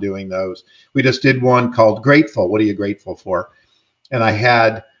of fun doing those. We just did one called Grateful. What are you grateful for? And I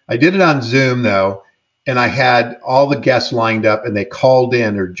had I did it on Zoom though, and I had all the guests lined up, and they called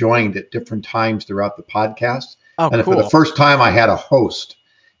in or joined at different times throughout the podcast. Oh, And for the cool. first time, I had a host,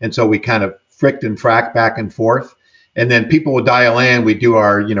 and so we kind of fricked and fracked back and forth. And then people would dial in. We do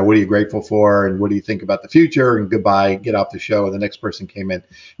our, what are you grateful for, and what do you think about the future, and goodbye, get off the show. And the next person came in,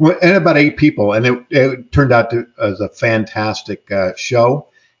 and about 8 people, and it turned out as a fantastic show,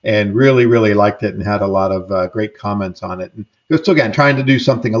 and really, really liked it, and had a lot of great comments on it. And just again, trying to do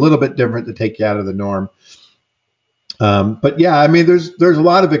something a little bit different to take you out of the norm. But yeah, I mean, there's a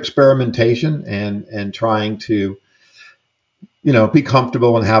lot of experimentation and trying to, be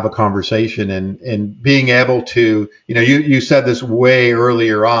comfortable and have a conversation, and being able to, you said this way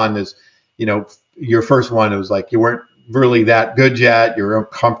earlier on is, your first one, it was like you weren't really that good yet. You're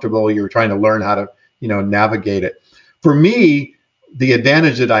uncomfortable. You were trying to learn how to, navigate it. For me, the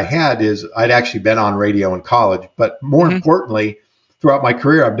advantage that I had is I'd actually been on radio in college, but more importantly, throughout my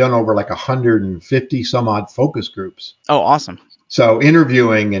career, I've done over like 150 some odd focus groups. Oh, awesome. So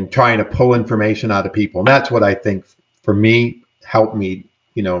interviewing and trying to pull information out of people. And that's what I think for me helped me,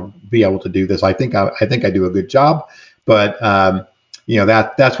 be able to do this. I think I do a good job, but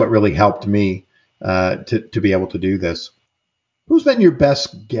that's what really helped me to be able to do this. Who's been your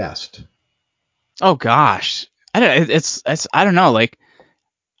best guest? Oh gosh, I don't know. Like,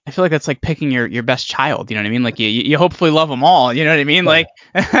 I feel like that's like picking your best child. You know what I mean? Like you hopefully love them all. You know what I mean? Yeah.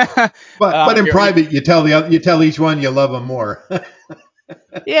 Like, but in private, you tell each one you love them more.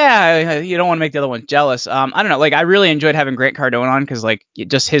 Yeah, you don't want to make the other one jealous. I don't know. Like, I really enjoyed having Grant Cardone on because like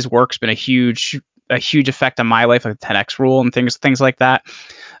just his work's been a huge effect on my life, like the 10X rule and things like that.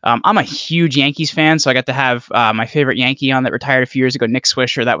 I'm a huge Yankees fan, so I got to have my favorite Yankee on that retired a few years ago, Nick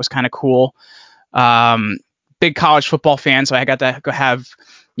Swisher. That was kind of cool. Big college football fan, so I got to go have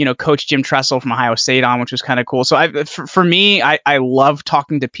Coach Jim Tressel from Ohio State on, which was kind of cool. So for me, I love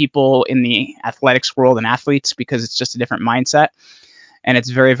talking to people in the athletics world and athletes because it's just a different mindset. And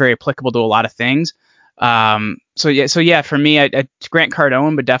it's very, very applicable to a lot of things. So yeah, for me, I Grant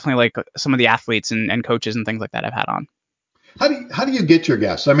Cardone, but definitely like some of the athletes and coaches and things like that I've had on. How do you get your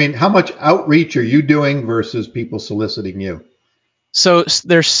guests? I mean, how much outreach are you doing versus people soliciting you? So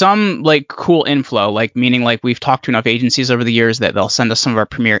there's some like cool inflow, like meaning like we've talked to enough agencies over the years that they'll send us some of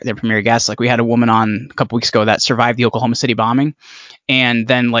their premier guests. Like we had a woman on a couple weeks ago that survived the Oklahoma City bombing and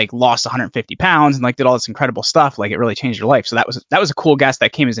then like lost 150 pounds and like did all this incredible stuff. Like it really changed her life. So that was a cool guest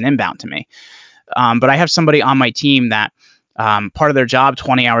that came as an inbound to me. But I have somebody on my team that part of their job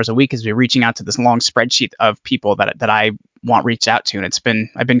 20 hours a week is be reaching out to this long spreadsheet of people that I want reached out to. And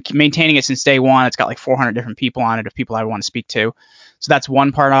I've been maintaining it since day one. It's got like 400 different people on it of people I want to speak to. So that's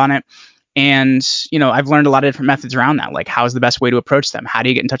one part on it. And, I've learned a lot of different methods around that. Like, how's the best way to approach them? How do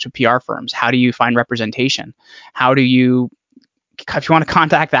you get in touch with PR firms? How do you find representation? If you want to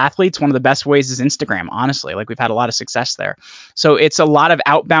contact the athletes, one of the best ways is Instagram, honestly. Like, we've had a lot of success there. So it's a lot of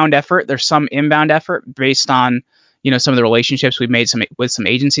outbound effort. There's some inbound effort based on, some of the relationships we've made with some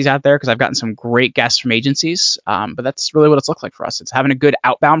agencies out there, because I've gotten some great guests from agencies. But that's really what it's looked like for us. It's having a good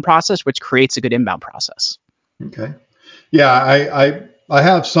outbound process, which creates a good inbound process. Okay. Yeah, I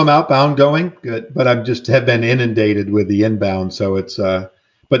have some outbound going, but I just have been inundated with the inbound. So it's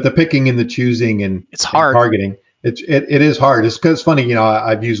but the picking and the choosing and it's hard. And targeting, it is hard. It's because it's funny,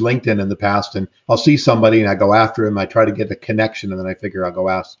 I've used LinkedIn in the past, and I'll see somebody and I go after him. I try to get a connection, and then I figure I'll go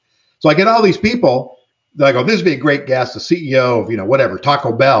ask. So I get all these people that I go, this would be a great guest, the CEO of whatever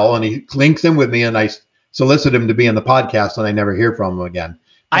Taco Bell, and he links in with me, and I solicit him to be on the podcast, and I never hear from him again.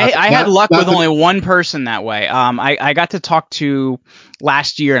 I had luck with only one person that way. I got to talk to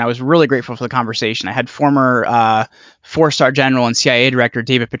last year, and I was really grateful for the conversation. I had former 4-star general and CIA director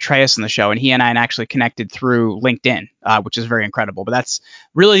David Petraeus on the show, and he and I actually connected through LinkedIn, which is very incredible. But that's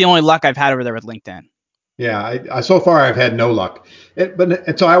really the only luck I've had over there with LinkedIn. Yeah, I so far I've had no luck.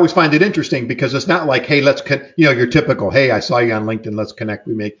 And so I always find it interesting because it's not like, hey, let's your typical, hey, I saw you on LinkedIn, let's connect.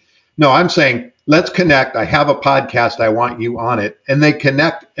 No, I'm saying, let's connect. I have a podcast. I want you on it. And they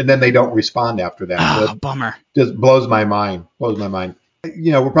connect, and then they don't respond after that. Oh, so bummer. Just blows my mind.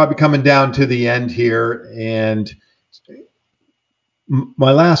 We're probably coming down to the end here. And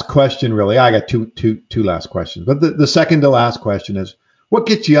my last question, really, I got two last questions. But the second to last question is, what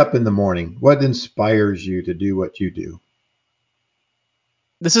gets you up in the morning? What inspires you to do what you do?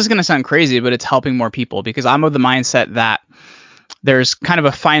 This is going to sound crazy, but it's helping more people, because I'm of the mindset that there's kind of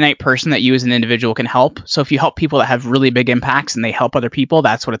a finite person that you as an individual can help. So if you help people that have really big impacts and they help other people,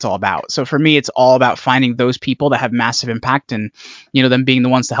 that's what it's all about. So for me, it's all about finding those people that have massive impact and, them being the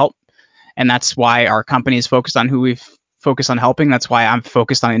ones to help. And that's why our company is focused on who we've focused on helping. That's why I'm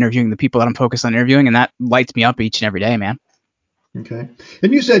focused on interviewing the people that I'm focused on interviewing. And that lights me up each and every day, man. Okay.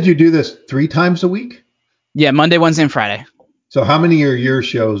 And you said you do this 3 times a week? Yeah, Monday, Wednesday, and Friday. So how many are your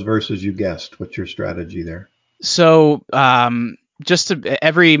shows versus you guest? What's your strategy there? So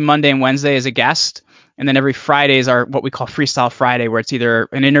every Monday and Wednesday is a guest, and then every Fridays are what we call Freestyle Friday, where it's either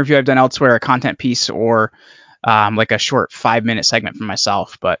an interview I've done elsewhere, a content piece, or like a short 5-minute segment for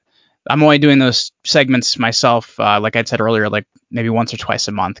myself. But I'm only doing those segments myself, like I said earlier, like maybe once or twice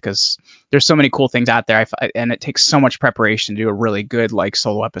a month, because there's so many cool things out there, and it takes so much preparation to do a really good like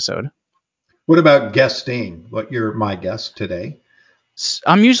solo episode. What about guesting? What you're my guest today?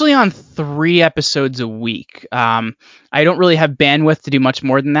 I'm usually on 3 episodes a week. I don't really have bandwidth to do much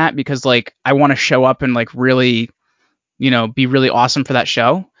more than that because like I want to show up and like really, be really awesome for that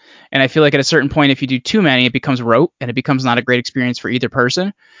show. And I feel like at a certain point, if you do too many, it becomes rote and it becomes not a great experience for either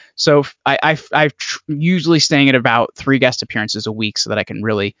person. So I'm usually staying at about 3 guest appearances a week so that I can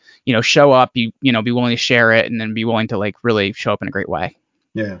really, show up, be willing to share it, and then be willing to like really show up in a great way.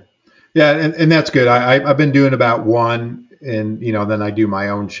 Yeah. Yeah. And that's good. I've been doing about one, and, then I do my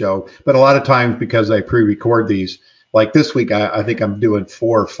own show. But a lot of times, because I pre-record these, like this week, I think I'm doing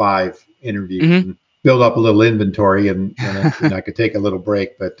 4 or 5 interviews and build up a little inventory, and I could take a little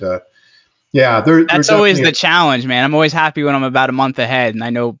break. But yeah, that's always the challenge, man. I'm always happy when I'm about a month ahead, and I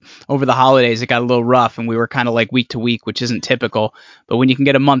know over the holidays it got a little rough, and we were kind of like week to week, which isn't typical. But when you can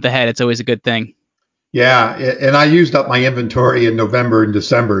get a month ahead, it's always a good thing. Yeah, and I used up my inventory in November and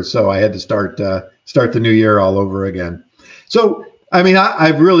December, so I had to start the new year all over again. So, I mean,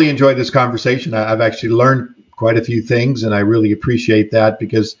 I've really enjoyed this conversation. I've actually learned quite a few things, and I really appreciate that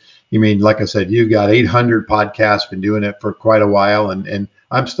because, like I said, you've got 800 podcasts, been doing it for quite a while, and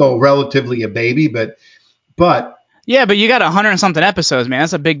I'm still relatively a baby, but yeah, but you got 100 and something episodes, man.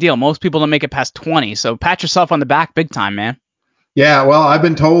 That's a big deal. Most people don't make it past 20, so pat yourself on the back big time, man. Yeah, well, I've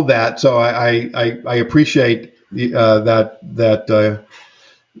been told that, so I appreciate that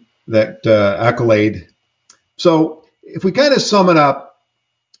accolade. So, if we kind of sum it up,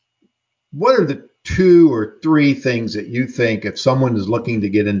 what are the 2 or 3 things that you think, if someone is looking to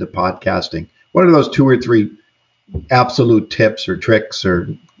get into podcasting, what are those 2 or 3 absolute tips or tricks or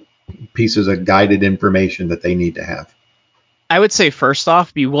pieces of guided information that they need to have? I would say first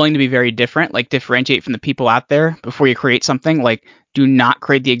off, be willing to be very different, like differentiate from the people out there before you create something. Like, do not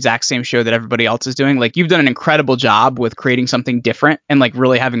create the exact same show that everybody else is doing. Like, you've done an incredible job with creating something different and like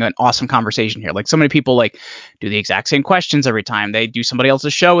really having an awesome conversation here. Like, so many people like do the exact same questions every time. They do somebody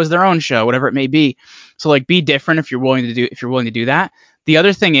else's show as their own show, whatever it may be. So like, be different if you're willing to do that. The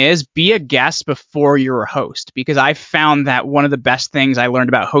other thing is be a guest before you're a host, because I found that one of the best things I learned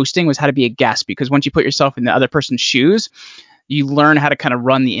about hosting was how to be a guest, because once you put yourself in the other person's shoes, you learn how to kind of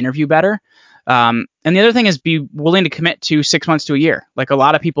run the interview better. And the other thing is be willing to commit to 6 months to a year. Like a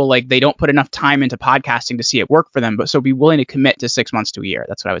lot of people, like they don't put enough time into podcasting to see it work for them. But so be willing to commit to 6 months to a year.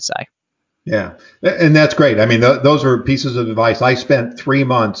 That's what I would say. Yeah. And that's great. I mean, those are pieces of advice. I spent 3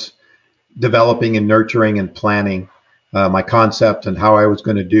 months developing and nurturing and planning my concept and how I was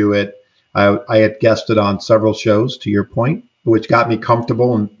going to do it. I had guested on several shows, to your point, which got me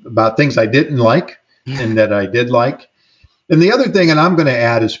comfortable about things I didn't like and that I did like. And the other thing, and I'm going to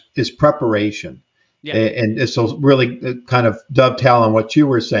add, is preparation. Yeah. And this will really kind of dovetail on what you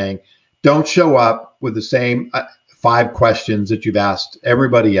were saying. Don't show up with the same 5 questions that you've asked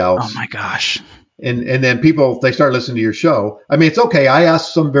everybody else. Oh my gosh. And then people, they start listening to your show. I mean, it's okay. I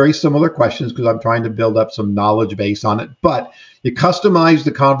ask some very similar questions because I'm trying to build up some knowledge base on it. But you customize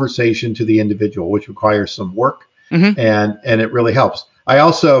the conversation to the individual, which requires some work. Mm-hmm. And it really helps. I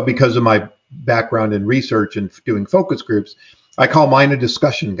also, because of my background in research and doing focus groups, I call mine a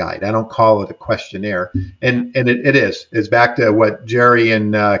discussion guide. I don't call it a questionnaire. And it is. It's back to what Jerry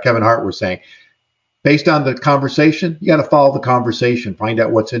and Kevin Hart were saying. Based on the conversation, you got to follow the conversation, find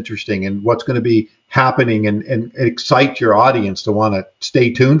out what's interesting and what's going to be happening, and excite your audience to want to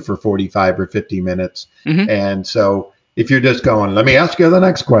stay tuned for 45 or 50 minutes. Mm-hmm. And so if you're just going, let me ask you the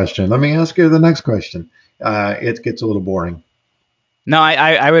next question, it gets a little boring. No,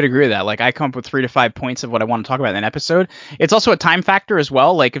 I would agree with that. Like I come up with 3 to 5 points of what I want to talk about in an episode. It's also a time factor as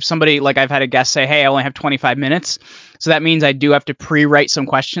well. Like if somebody, like I've had a guest say, hey, I only have 25 minutes. So that means I do have to pre-write some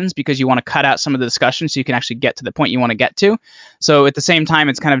questions because you want to cut out some of the discussion so you can actually get to the point you want to get to. So at the same time,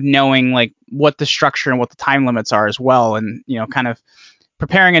 it's kind of knowing like what the structure and what the time limits are as well. And, kind of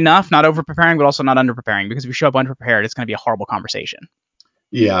preparing enough, not over preparing, but also not under preparing, because if you show up unprepared, it's going to be a horrible conversation.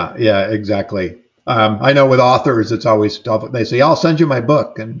 Yeah, exactly. I know with authors, it's always tough. They say, I'll send you my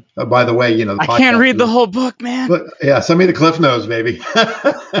book. And by the way, the I can't read the whole book, man. But, yeah, send me the Cliff Notes, baby.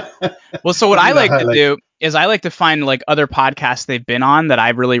 Well, so what I like to do is I like to find like other podcasts they've been on that I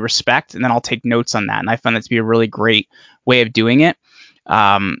really respect, and then I'll take notes on that. And I find that to be a really great way of doing it.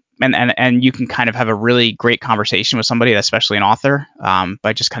 And you can kind of have a really great conversation with somebody, especially an author,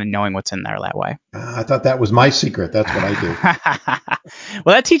 by just kind of knowing what's in there that way. I thought that was my secret. That's what I do.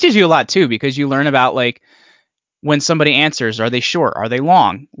 Well, that teaches you a lot too, because you learn about like when somebody answers, are they short? Are they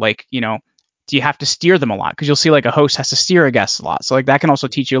long? Like, do you have to steer them a lot? Because you'll see like a host has to steer a guest a lot. So like that can also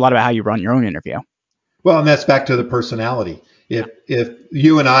teach you a lot about how you run your own interview. Well, and that's back to the personality. If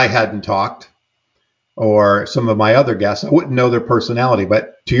you and I hadn't talked, or some of my other guests, I wouldn't know their personality.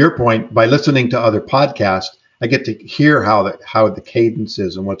 But to your point, by listening to other podcasts, I get to hear how the cadence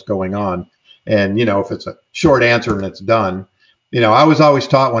is and what's going on. And, if it's a short answer and it's done, I was always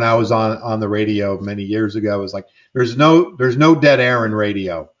taught when I was on the radio many years ago, it was like, there's no dead air in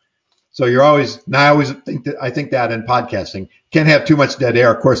radio. So I think that in podcasting, can't have too much dead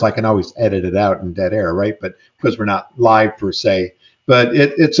air. Of course, I can always edit it out in dead air, right? But because we're not live per se. But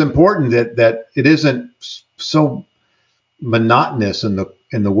it's important that it isn't so monotonous in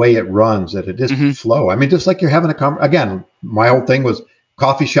the way it runs, that it doesn't flow. I mean, just like you're having again, my whole thing was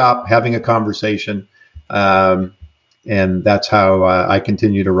coffee shop, having a conversation. And that's how I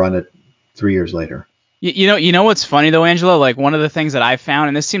continue to run it 3 years later. You know what's funny though, Angelo? Like one of the things that I found,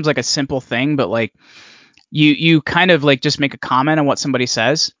 and this seems like a simple thing, but like you kind of like just make a comment on what somebody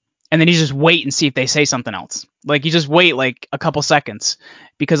says, and then you just wait and see if they say something else. Like you just wait like a couple seconds,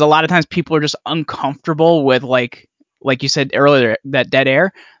 because a lot of times people are just uncomfortable with like you said earlier, that dead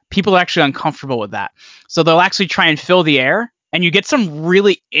air. People are actually uncomfortable with that. So they'll actually try and fill the air, and you get some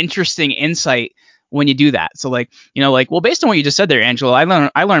really interesting insight when you do that. So like, well, based on what you just said there, Angelo, I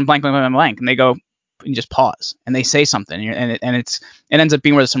learned blank, blank, blank, blank, and they go, and just pause, and they say something, and it ends up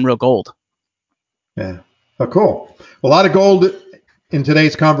being where there's some real gold. Yeah. Oh, cool. A lot of gold in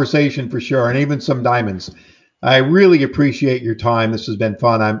today's conversation for sure, and even some diamonds. I really appreciate your time. This has been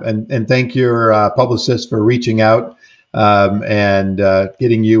fun. And thank your publicist for reaching out and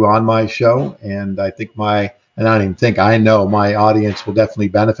getting you on my show. And I think I know my audience will definitely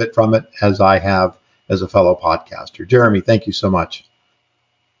benefit from it, as I have as a fellow podcaster. Jeremy, thank you so much.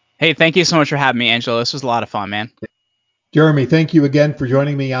 Hey, thank you so much for having me, Angelo. This was a lot of fun, man. Jeremy, thank you again for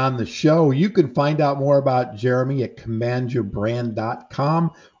joining me on the show. You can find out more about Jeremy at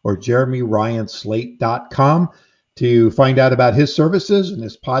commandyourbrand.com or jeremyryanslate.com to find out about his services and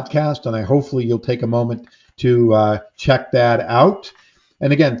his podcast. And hopefully you'll take a moment to check that out.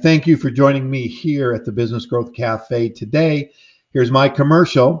 And again, thank you for joining me here at the Business Growth Cafe today. Here's my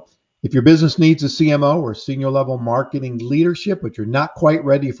commercial. If your business needs a CMO or senior level marketing leadership, but you're not quite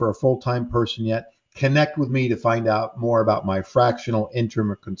ready for a full-time person yet, connect with me to find out more about my fractional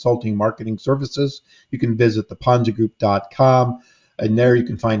interim consulting marketing services. You can visit theponzigroup.com, and there you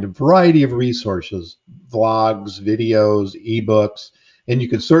can find a variety of resources, vlogs, videos, ebooks, and you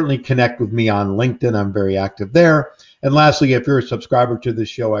can certainly connect with me on LinkedIn. I'm very active there. And lastly, if you're a subscriber to the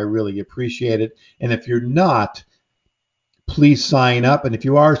show, I really appreciate it. And if you're not, please sign up. And if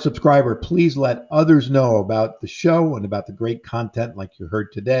you are a subscriber, please let others know about the show and about the great content like you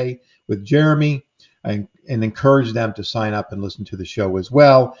heard today with Jeremy, and encourage them to sign up and listen to the show as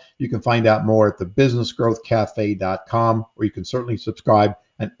well. You can find out more at thebusinessgrowthcafe.com, or you can certainly subscribe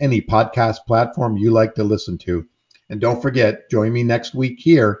on any podcast platform you like to listen to. And don't forget, join me next week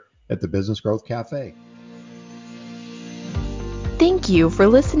here at the Business Growth Cafe. Thank you for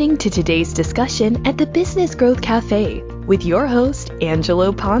listening to today's discussion at the Business Growth Cafe with your host,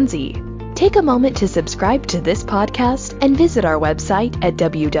 Angelo Ponzi. Take a moment to subscribe to this podcast and visit our website at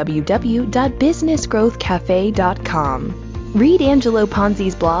www.businessgrowthcafe.com. Read Angelo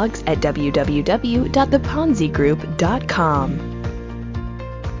Ponzi's blogs at www.theponzigroup.com.